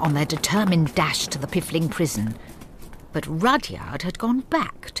of them on their determined dash to the piffling prison. But Rudyard had gone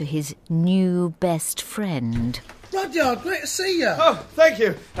back to his new best friend. Rudyard, great to see you. Oh, thank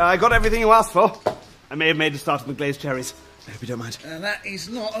you. I got everything you asked for. I may have made a start on the glazed cherries. I hope you don't mind. That is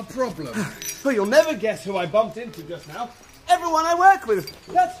not a problem. Well, you'll never guess who I bumped into just now. Everyone I work with.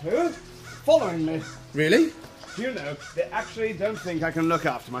 That's who. Following me. Really? Do you know, they actually don't think I can look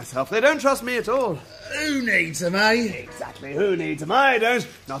after myself. They don't trust me at all. Who needs them, eh? Exactly, who needs them? I don't.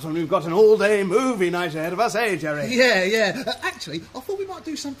 Not when we've got an all-day movie night ahead of us, eh, Jerry? Yeah. Actually, I thought we might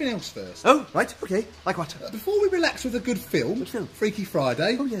do something else first. Oh, right, OK. Like what? Before we relax with a good film... Which film? Freaky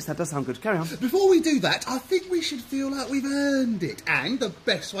Friday. Oh, yes, that does sound good. Carry on. Before we do that, I think we should feel like we've earned it. And the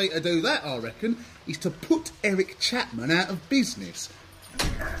best way to do that, I reckon, is to put Eric Chapman out of business.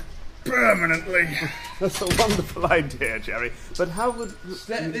 Permanently. That's a wonderful idea, Jerry. But how would...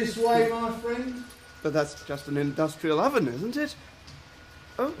 Step this way, my friend. But that's just an industrial oven, isn't it?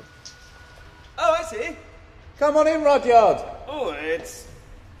 Oh. Oh, I see. Come on in, Rudyard. Oh, it's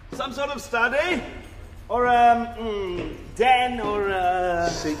some sort of study? Or, den, or,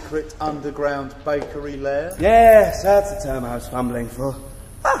 Secret underground bakery lair? Yes, that's the term I was fumbling for.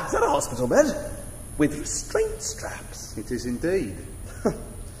 Ah, is that a hospital bed? With restraint straps. It is indeed.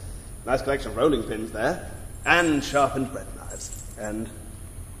 Nice collection of rolling pins there. And sharpened bread knives. And...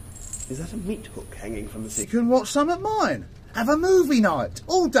 is that a meat hook hanging from the You ceiling? can watch some at mine. Have a movie night,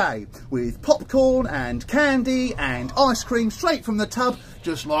 all day, with popcorn and candy and ice cream straight from the tub,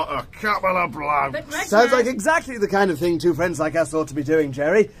 just like a couple of blokes. Sounds like exactly the kind of thing two friends like us ought to be doing,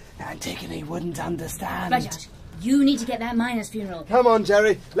 Jerry. Antigone wouldn't understand. Rudyard, you need to get that miner's funeral. Come on,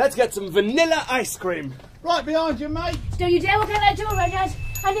 Jerry. Let's get some vanilla ice cream. Right behind you, mate. Don't you dare walk out that door, Rudyard.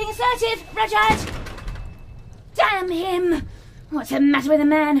 I'm being assertive, Rudyard. Damn him. What's the matter with the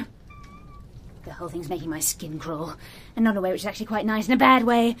man? The whole thing's making my skin crawl. And not in a way which is actually quite nice, in a bad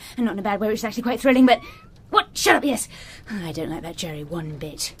way. And not in a bad way which is actually quite thrilling, but... What? Shut up, yes. I don't like that Jerry one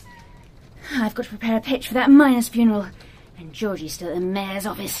bit. I've got to prepare a pitch for that miner's funeral. And Georgie's still at the mayor's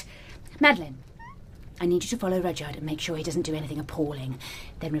office. Madeline, I need you to follow Rudyard and make sure he doesn't do anything appalling.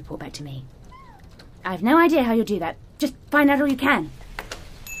 Then report back to me. I've no idea how you'll do that. Just find out all you can.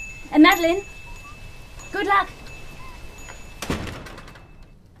 And Madeline, good luck.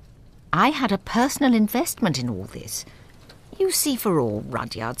 I had a personal investment in all this. You see, for all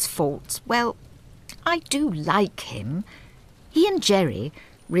Rudyard's faults, well, I do like him. He and Jerry,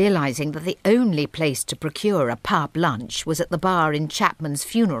 realising that the only place to procure a pub lunch was at the bar in Chapman's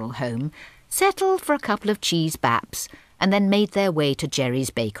funeral home, settled for a couple of cheese baps and then made their way to Jerry's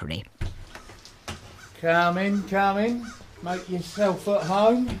bakery. Come in, come in. Make yourself at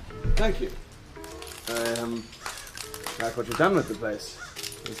home. Thank you. I like what you've done with the place.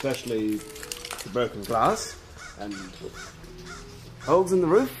 Especially the broken glass and holes in the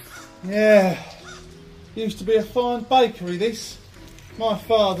roof. Yeah. Used to be a fine bakery, this. My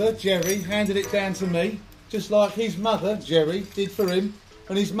father, Jerry, handed it down to me, just like his mother, Jerry, did for him,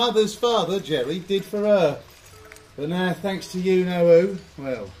 and his mother's father, Jerry, did for her. But now, thanks to you know who,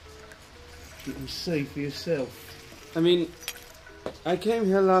 well, you can see for yourself. I mean, I came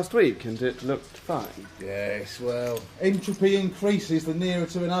here last week and it looked fine. Yes, well, entropy increases the nearer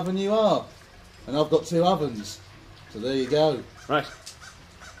to an oven you are. And I've got 2 ovens, so there you go. Right.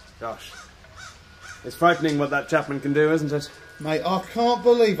 Gosh. It's frightening what that Chapman can do, isn't it? Mate, I can't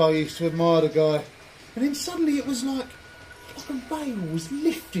believe I used to admire the guy. And then suddenly it was like a veil was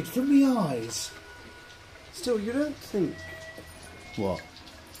lifted from my eyes. Still, you don't think... What?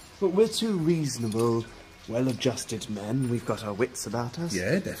 But we're 2 reasonable, well-adjusted men. We've got our wits about us.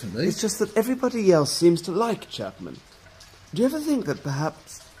 Yeah, definitely. It's just that everybody else seems to like Chapman. Do you ever think that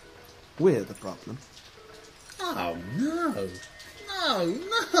perhaps we're the problem? Oh, no.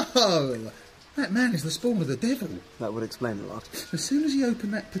 No. That man is the spawn of the devil. That would explain a lot. As soon as he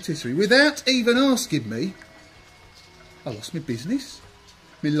opened that patisserie, without even asking me, I lost my business,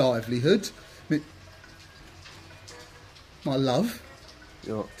 my livelihood, my love.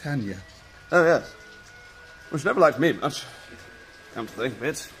 Your Tanya. Oh, yes. Well, she never liked me much. Come to think of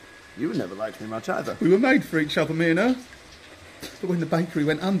it, you never liked me much either. We were made for each other, me and her. But when the bakery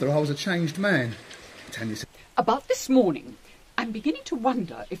went under, I was a changed man. Tanya said... About this morning, I'm beginning to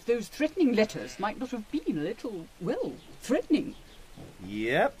wonder if those threatening letters might not have been a little, well, threatening.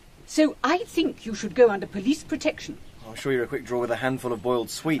 Yep. So I think you should go under police protection. I'll show you a quick draw with a handful of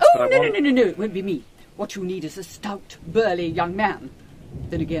boiled sweets, Oh, but no, I want... no, it won't be me. What you need is a stout, burly young man.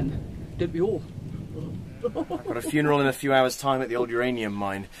 Then again, don't we all? I've got a funeral in a few hours' time at the old uranium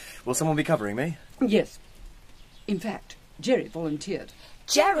mine. Will someone be covering me? Yes. In fact, Jerry volunteered.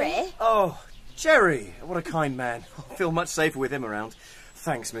 Jerry? Oh, Jerry! What a kind man. I feel much safer with him around.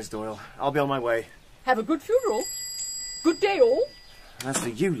 Thanks, Miss Doyle. I'll be on my way. Have a good funeral. Good day, all. And as for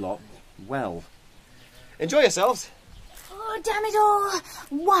you lot, well... Enjoy yourselves. Oh, damn it all!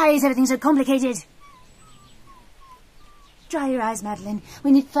 Why is everything so complicated? Dry your eyes, Madeline.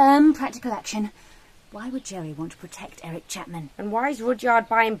 We need firm, practical action. Why would Jerry want to protect Eric Chapman? And why is Rudyard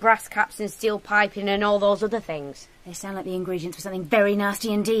buying brass caps and steel piping and all those other things? They sound like the ingredients for something very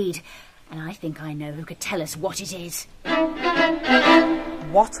nasty indeed. And I think I know who could tell us what it is.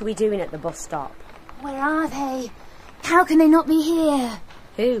 What are we doing at the bus stop? Where are they? How can they not be here?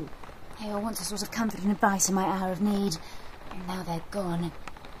 Who? They all want a sort of comfort and advice in my hour of need. And now they're gone.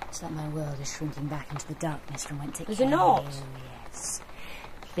 It's like my world is shrinking back into the darkness from whence it came. Is it not? Oh, yes.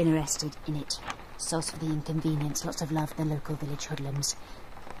 Been arrested in it. Sauce for the inconvenience. Lots of love for the local village hoodlums.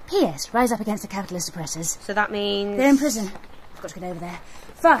 P.S. Rise up against the capitalist oppressors. So that means... They're in prison. I've got to get over there.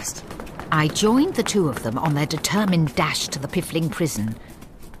 Fast! I joined the 2 of them on their determined dash to the piffling prison.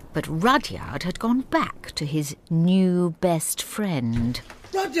 But Rudyard had gone back to his new best friend.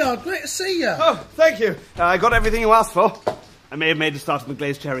 Rudyard, great to see you. Oh, thank you. I got everything you asked for. I may have made a start on the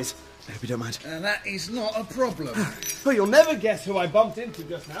glazed cherries. I hope you don't mind. That is not a problem. Well, you'll never guess who I bumped into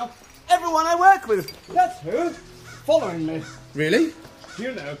just now. Everyone I work with. That's who. Following me. Really? Do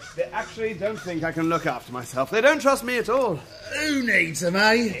you know, they actually don't think I can look after myself. They don't trust me at all. Who needs them,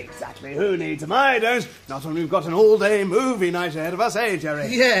 eh? Exactly, who needs them? I don't. Not when we've got an all-day movie night ahead of us, eh, Jerry?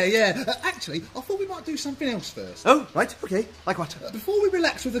 Yeah. Actually, I thought we might do something else first. Oh, right, OK. Like what? Before we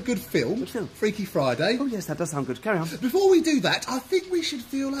relax with a good film... Which film? Freaky Friday. Oh, yes, that does sound good. Carry on. Before we do that, I think we should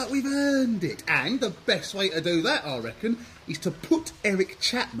feel like we've earned it. And the best way to do that, I reckon, is to put Eric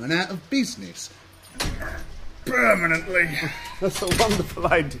Chapman out of business. Permanently. That's a wonderful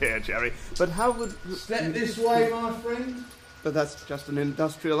idea, Jerry. But how would... Step this way, my friend. But that's just an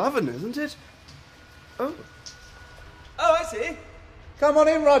industrial oven, isn't it? Oh. Oh, I see. Come on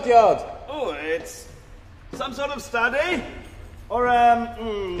in, Rudyard. Oh, it's some sort of study? Or,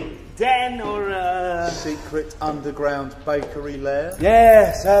 den, or, Secret underground bakery lair?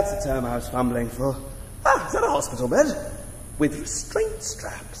 Yes, that's the term I was fumbling for. Ah, is that a hospital bed? With restraint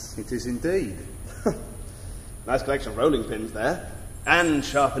straps. It is indeed. Nice collection of rolling pins there. And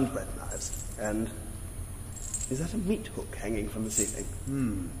sharpened bread knives. And... is that a meat hook hanging from the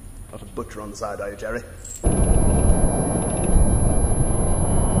ceiling? Not a butcher on the side, are you, Jerry?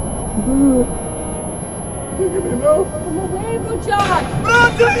 Give me no. Come away, Rudyard!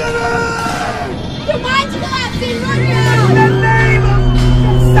 Antigone! Your mind's collapsing, Rudyard! In the name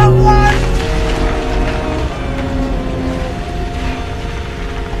of someone!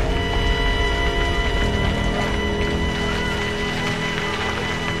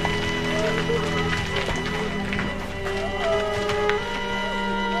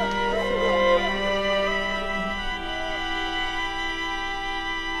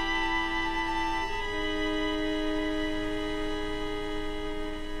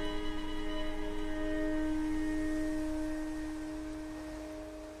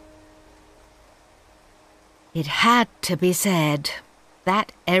 It had to be said.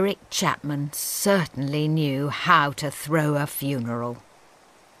 That Eric Chapman certainly knew how to throw a funeral.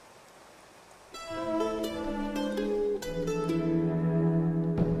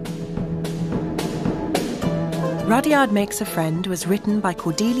 Rudyard Makes a Friend was written by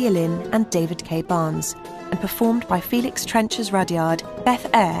Cordelia Lynn and David K. Barnes and performed by Felix Trench as Rudyard, Beth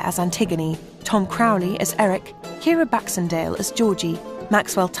Eyre as Antigone, Tom Crowley as Eric, Kira Baxendale as Georgie,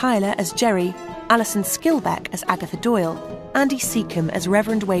 Maxwell Tyler as Jerry, Alison Skilbeck as Agatha Doyle, Andy Seacombe as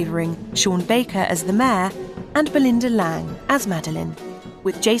Reverend Wavering, Sean Baker as the Mayor, and Belinda Lang as Madeline,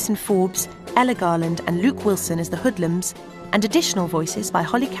 with Jason Forbes, Ella Garland and Luke Wilson as the Hoodlums, and additional voices by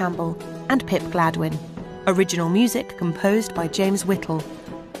Holly Campbell and Pip Gladwin. Original music composed by James Whittle.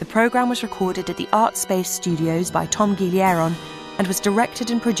 The programme was recorded at the Art Space Studios by Tom Guilleron and was directed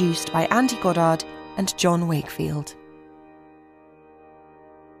and produced by Andy Goddard and John Wakefield.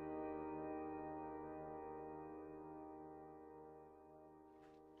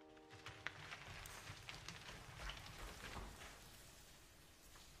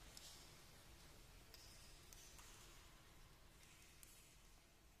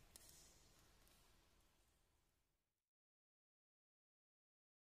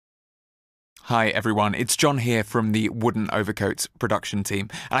 Hi everyone, it's John here from the Wooden Overcoats production team,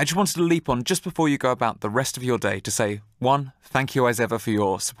 and I just wanted to leap on just before you go about the rest of your day to say, 1, thank you as ever for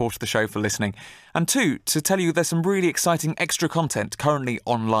your support of the show, for listening, and 2, to tell you there's some really exciting extra content currently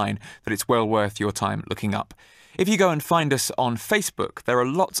online that it's well worth your time looking up. If you go and find us on Facebook, there are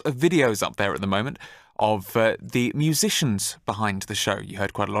lots of videos up there at the moment of the musicians behind the show. You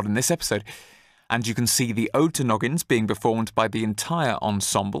heard quite a lot in this episode. And you can see the Ode to Noggins being performed by the entire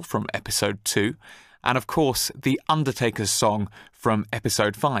ensemble from episode 2, and of course the Undertakers song from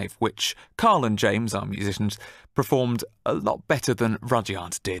episode 5, which Carl and James, our musicians, performed a lot better than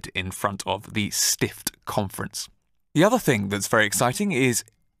Rudyard did in front of the Stift conference. The other thing that's very exciting is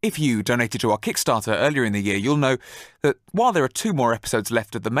if you donated to our Kickstarter earlier in the year, you'll know that while there are 2 more episodes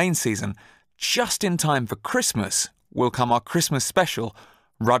left of the main season, just in time for Christmas will come our Christmas special,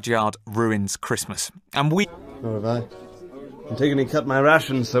 Rudyard Ruins Christmas. And we... Nor have I. Antigone cut my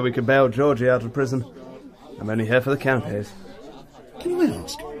rations so we could bail Georgie out of prison. I'm only here for the canapes. Can I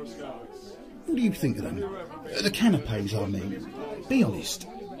ask? What do you think of them? The canapes, I mean. Be honest.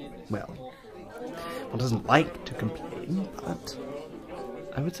 Well, one doesn't like to complain, but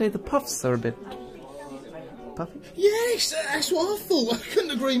I would say the puffs are a bit... puffy? Yes, that's what I thought. I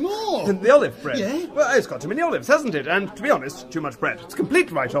couldn't agree more. The olive bread? Yeah? Well, it's got too many olives, hasn't it? And, to be honest, too much bread. It's a complete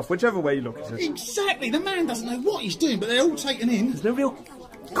write-off, whichever way you look at it. Exactly. The man doesn't know what he's doing, but they're all taken in. There's no real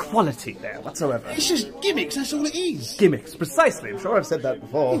quality there whatsoever. It's just gimmicks, that's all it is. Gimmicks, precisely. I'm sure I've said that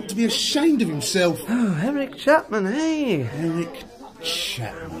before. Oh, to be ashamed of himself. Oh, Eric Chapman, hey. Eric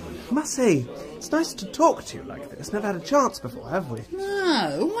Chapman. I must say, it's nice to talk to you like this. Never had a chance before, have we?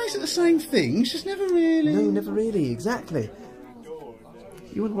 No, always at the same things, just never really... No, never really, exactly.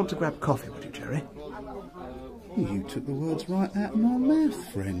 You wouldn't want to grab coffee, would you, Jerry? Well, you took the words right out of my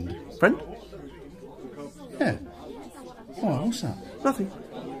mouth, friend. Friend? Yeah. Oh, what's that? Nothing.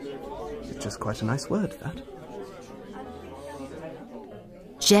 It's just quite a nice word, that.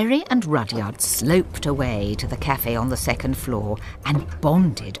 Jerry and Rudyard sloped away to the cafe on the 2nd floor and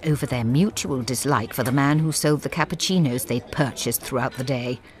bonded over their mutual dislike for the man who sold the cappuccinos they'd purchased throughout the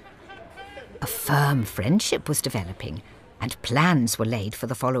day. A firm friendship was developing, and plans were laid for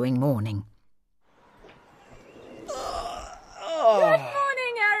the following morning. Good morning,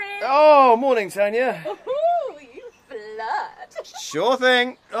 Eric. Oh, morning, Tanya. Ooh, you flirt. Sure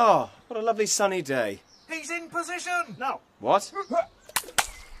thing. Oh, what a lovely sunny day. He's in position! No. What?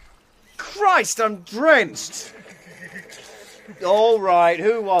 Christ, I'm drenched. All right,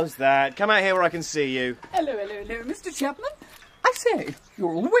 who was that? Come out here where I can see you. Hello, Mr. Chapman. I say,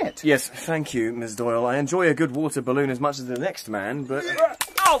 you're all wet. Yes, thank you, Miss Doyle. I enjoy a good water balloon as much as the next man, but...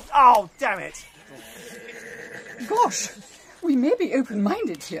 Oh, damn it! Gosh, We may be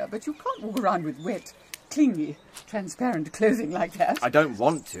open-minded here, but you can't walk around with wet, clingy, transparent clothing like that. I don't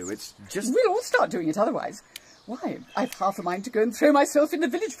want to, it's just... We'll all start doing it otherwise. Why, I've half a mind to go and throw myself in the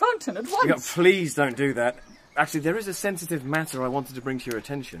village fountain at once. Yeah, please don't do that. Actually, there is a sensitive matter I wanted to bring to your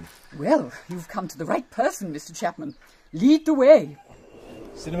attention. Well, you've come to the right person, Mr. Chapman. Lead the way.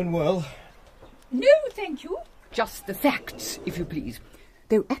 Cinnamon whirl? No, thank you. Just the facts, if you please.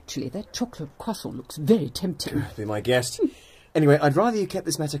 Though actually, that chocolate croissant looks very tempting. Be my guest. Anyway, I'd rather you kept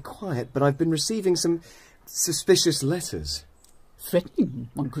this matter quiet, but I've been receiving some suspicious letters. Threatening,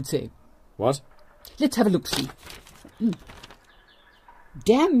 one could say. What? Let's have a look-see.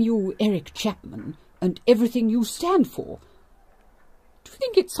 Damn you, Eric Chapman, and everything you stand for. Do you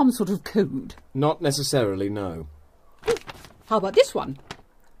think it's some sort of code? Not necessarily, no. How about this one?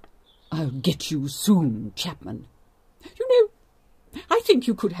 I'll get you soon, Chapman. You know, I think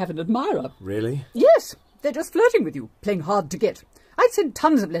you could have an admirer. Really? Yes, they're just flirting with you, playing hard to get. I'd send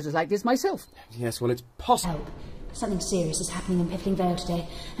tons of letters like this myself. Yes, well, it's possible. Help. Something serious is happening in Piffling Vale today,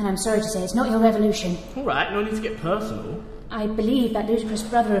 and I'm sorry to say it's not your revolution. All right, no need to get personal. I believe that ludicrous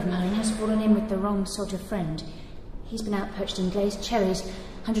brother of mine has fallen in with the wrong sort of friend. He's been out poached in glazed cherries,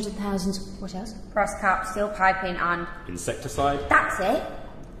 hundreds of thousands. What else? Brass cap, steel piping, and... Insecticide? That's it.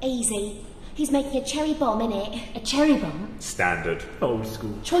 Easy. He's making a cherry bomb, innit? A cherry bomb? Standard. Old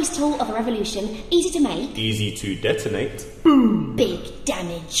school. Choice tool of the revolution. Easy to make. Easy to detonate. Boom. Big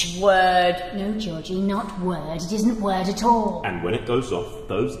damage. Word. No, Georgie, not word. It isn't word at all. And when it goes off,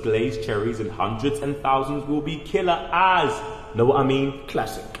 those glazed cherries in hundreds and thousands will be killer as. Know what I mean?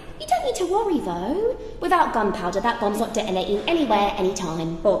 Classic. You don't need to worry, though. Without gunpowder, that bomb's not detonating anywhere,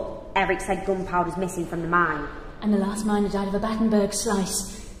 anytime. But Eric said gunpowder's missing from the mine. And the last miner died of a Battenberg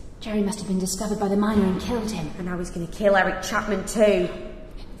slice. Jerry must have been discovered by the miner and killed him. And now he's going to kill Eric Chapman too.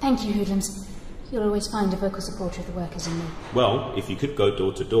 Thank you, hoodlums. You'll always find a vocal supporter of the workers in me. Well, if you could go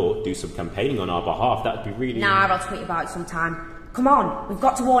door to door, do some campaigning on our behalf, that would be really... Nah, I'll tweet about it sometime. Come on, we've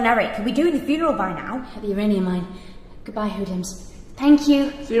got to warn Eric. Are we doing the funeral by now? At the uranium mine. Goodbye, hoodlums. Thank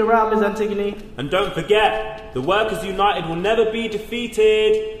you. See you around, Miss Antigone. And don't forget, the Workers United will never be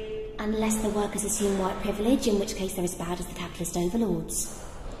defeated. Unless the workers assume white privilege, in which case they're as bad as the capitalist overlords.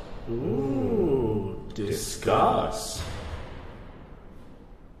 Ooh, discuss.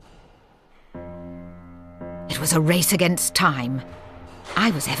 It was a race against time.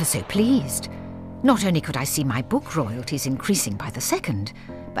 I was ever so pleased. Not only could I see my book royalties increasing by the second,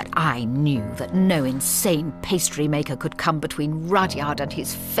 but I knew that no insane pastry maker could come between Rudyard and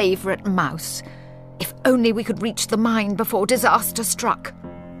his favourite mouse. If only we could reach the mine before disaster struck.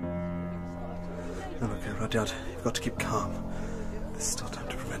 Now look, Rudyard, you've got to keep calm. There's still time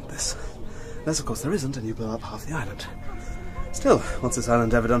to prevent this. Unless, of course, there isn't, and you blow up half the island. Still, what's this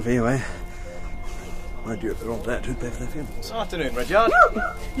island ever done for you, eh? Mind you, if they're all dead, who'd pay for their funerals? Afternoon, Rudyard.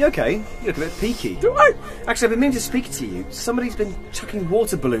 You okay? You look a bit peaky. Do I? Actually, I've been meaning to speak to you. Somebody's been chucking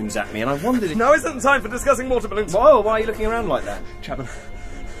water balloons at me, and I wondered if... Now isn't the time for discussing water balloons. Whoa, why are you looking around like that? Chapman,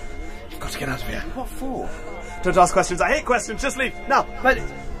 you've got to get out of here. What for? Don't ask questions. I hate questions. Just leave. Now. But...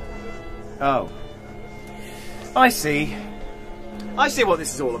 Oh. I see. I see what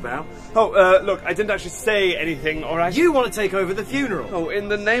this is all about. Oh, look, I didn't actually say anything, alright? You want to take over the funeral? Oh, in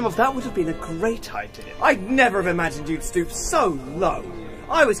the name of that would have been a great idea. I'd never have imagined you'd stoop so low.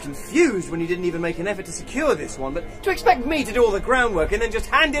 I was confused when you didn't even make an effort to secure this one, but to expect me to do all the groundwork and then just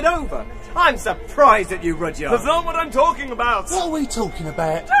hand it over. I'm surprised at you, Rudyard. That's not what I'm talking about. What are we talking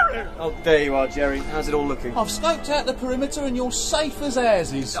about? Oh, there you are, Jerry. How's it all looking? I've scoped out the perimeter and you're safe as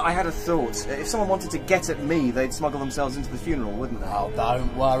houses. I had a thought. If someone wanted to get at me, they'd smuggle themselves into the funeral, wouldn't they? Oh,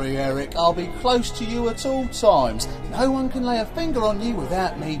 don't worry, Eric. I'll be close to you at all times. No one can lay a finger on you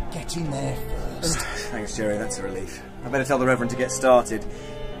without me getting there first. Thanks, Jerry. That's a relief. I better tell the Reverend to get started.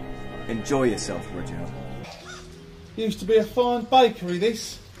 Enjoy yourself, Rudyard. Used to be a fine bakery,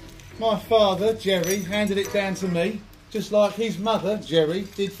 this. My father, Jerry, handed it down to me, just like his mother, Jerry,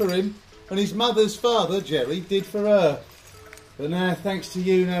 did for him, and his mother's father, Jerry, did for her. But now, thanks to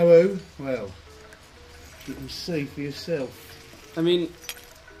you know who, well, you can see for yourself. I mean,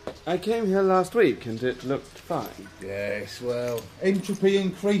 I came here last week and it looked fine. Yes, well, entropy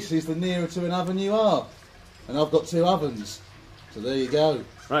increases the nearer to an oven you are. And I've got 2 ovens, so there you go.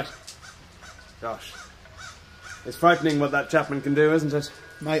 Right. Gosh. It's frightening what that Chapman can do, isn't it?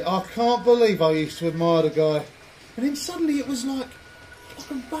 Mate, I can't believe I used to admire the guy. And then suddenly it was like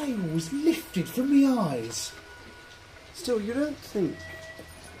a veil was lifted from my eyes. Still, you don't think...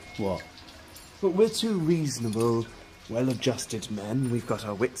 What? But we're 2 reasonable, well-adjusted men. We've got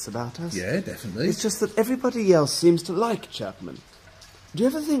our wits about us. Yeah, definitely. It's just that everybody else seems to like Chapman. Do you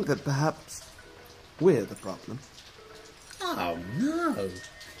ever think that perhaps we're the problem? Oh, no.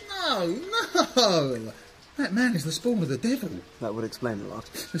 No. That man is the spawn of the devil. That would explain a lot.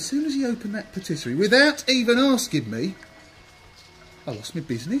 As soon as he opened that patisserie, without even asking me, I lost my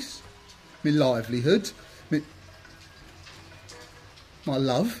business, my livelihood, my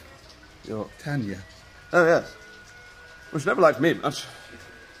love. Your Tanya. Oh, yes. Well, she never liked me much.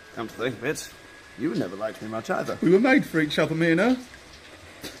 Come to think of it, you never liked me much either. We were made for each other, me and her.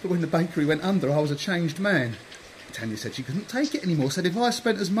 But when the bakery went under, I was a changed man. Tanya said she couldn't take it anymore, said if I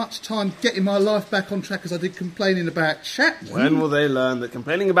spent as much time getting my life back on track as I did complaining about Chapman... When will they learn that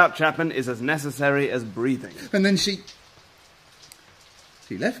complaining about Chapman is as necessary as breathing? And then she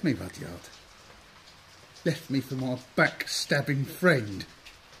left me, Rudyard. Left me for my backstabbing friend,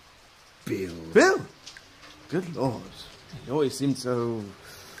 Bill. Bill? Good Lord. You always seemed so...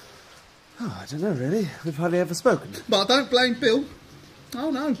 Oh, I don't know, really. We've hardly ever spoken. But I don't blame Bill.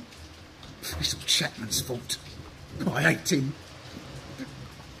 Oh, no. It's all Chapman's fault. I hate him.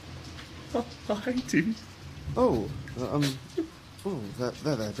 I hate him. Oh,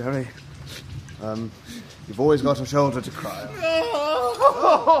 there, Jerry. You've always got a shoulder to cry on.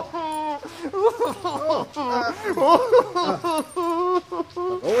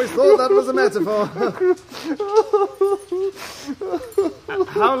 I've always thought that was a metaphor.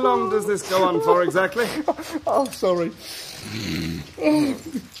 How long does this go on for exactly? Oh, sorry.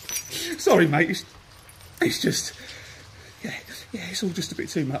 Sorry, mate. It's just... Yeah, it's all just a bit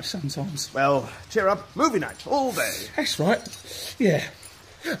too much sometimes. Well, cheer up. Movie night, all day. That's right. Yeah.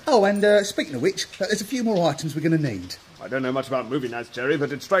 Oh, and speaking of which, there's a few more items we're going to need. I don't know much about movie nights, Jerry,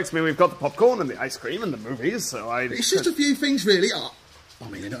 but it strikes me we've got the popcorn and the ice cream and the movies, so I... It's just a few things, really. I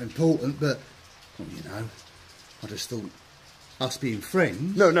mean, they're not important, but, well, you know, I just thought us being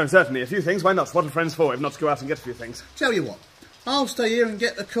friends... No, certainly. A few things. Why not? What are friends for, if not to go out and get a few things? Tell you what, I'll stay here and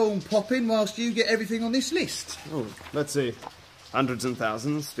get the corn popping whilst you get everything on this list. Oh, let's see. Hundreds and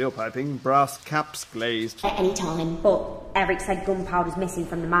thousands, steel piping, brass caps glazed. At any time, but Eric said gunpowder's missing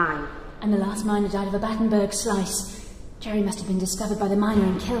from the mine. And the last miner died of a Battenberg slice. Jerry must have been discovered by the miner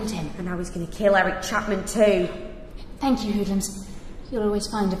and killed him. And now he's going to kill Eric Chapman too. Thank you, Hoodlums. You'll always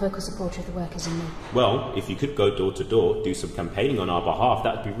find a vocal supporter of the workers in me. Well, if you could go door to door, do some campaigning on our behalf,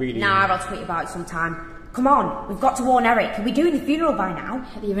 that would be really... Nah, I'll tweet about it sometime. Come on, we've got to warn Eric. Are we doing the funeral by now?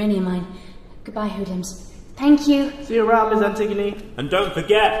 At the uranium mine. Goodbye, Hoodlums. Thank you. See you around, Miss Antigone. And don't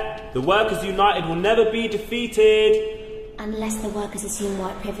forget, the Workers United will never be defeated. Unless the workers assume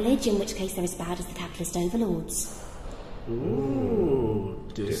white privilege, in which case they're as bad as the capitalist overlords. Ooh,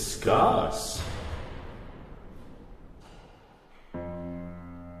 discuss.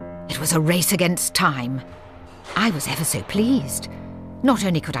 It was a race against time. I was ever so pleased. Not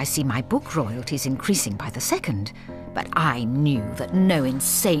only could I see my book royalties increasing by the second, but I knew that no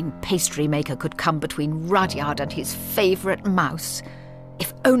insane pastry maker could come between Rudyard and his favourite mouse.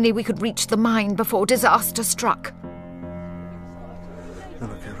 If only we could reach the mine before disaster struck. Now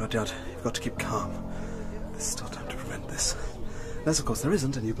look, Rudyard, you've got to keep calm. There's still time to prevent this. Unless, of course, there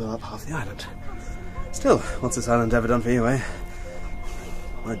isn't, and you blow up half the island. Still, what's this island ever done for you, eh?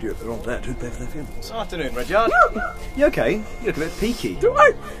 Mind you, if they're all dead, who'd pay for their funerals? Afternoon, Rudyard. You okay? You look a bit peaky. Do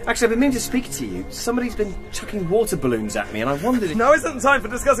I? Actually, I've been meaning to speak to you. Somebody's been chucking water balloons at me, and I wondered if... Now isn't the time for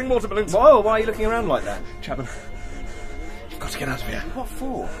discussing water balloons. Whoa, why are you looking around like that? Chapman, you've got to get out of here. What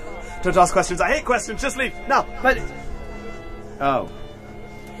for? Don't ask questions. I hate questions. Just leave. Now. But... Oh.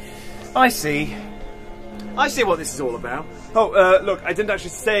 I see. I see what this is all about. Oh, look, I didn't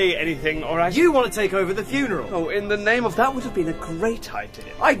actually say anything, or You want to take over the funeral? Oh, in the name of that would have been a great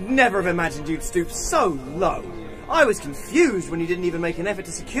idea. I'd never have imagined you'd stoop so low. I was confused when you didn't even make an effort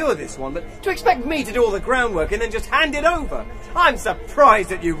to secure this one, but to expect me to do all the groundwork and then just hand it over. I'm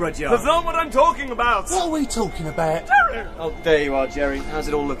surprised at you, Rudyard. That's not what I'm talking about. What are we talking about? Oh, there you are, Jerry. How's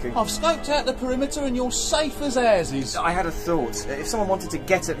it all looking? I've scoped out the perimeter and you're safe as houses. I had a thought. If someone wanted to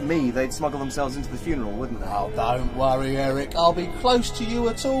get at me, they'd smuggle themselves into the funeral, wouldn't they? Oh, don't worry, Eric. I'll be close to you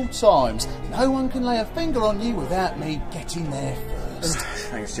at all times. No one can lay a finger on you without me getting there first.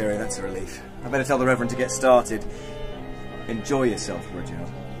 Thanks, Jerry. That's a relief. I better tell the Reverend to get started. Enjoy yourself, Rudyard.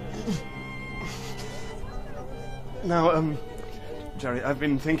 Now, Jerry, I've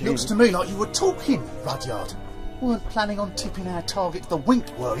been thinking... Looks to me like you were talking, Rudyard. Weren't planning on tipping our target to the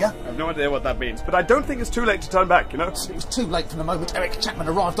wink, were you? I've no idea what that means, but I don't think it's too late to turn back, you know? It was too late from the moment Eric Chapman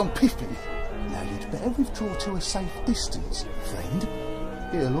arrived on Piffling. Now you'd better withdraw to a safe distance, friend.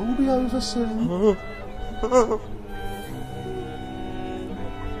 It'll all be over soon.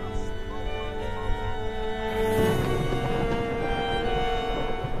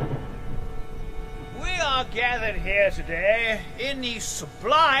 We are gathered gathered here today in the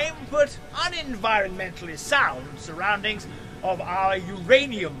sublime but unenvironmentally sound surroundings of our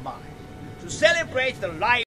uranium mine to celebrate the life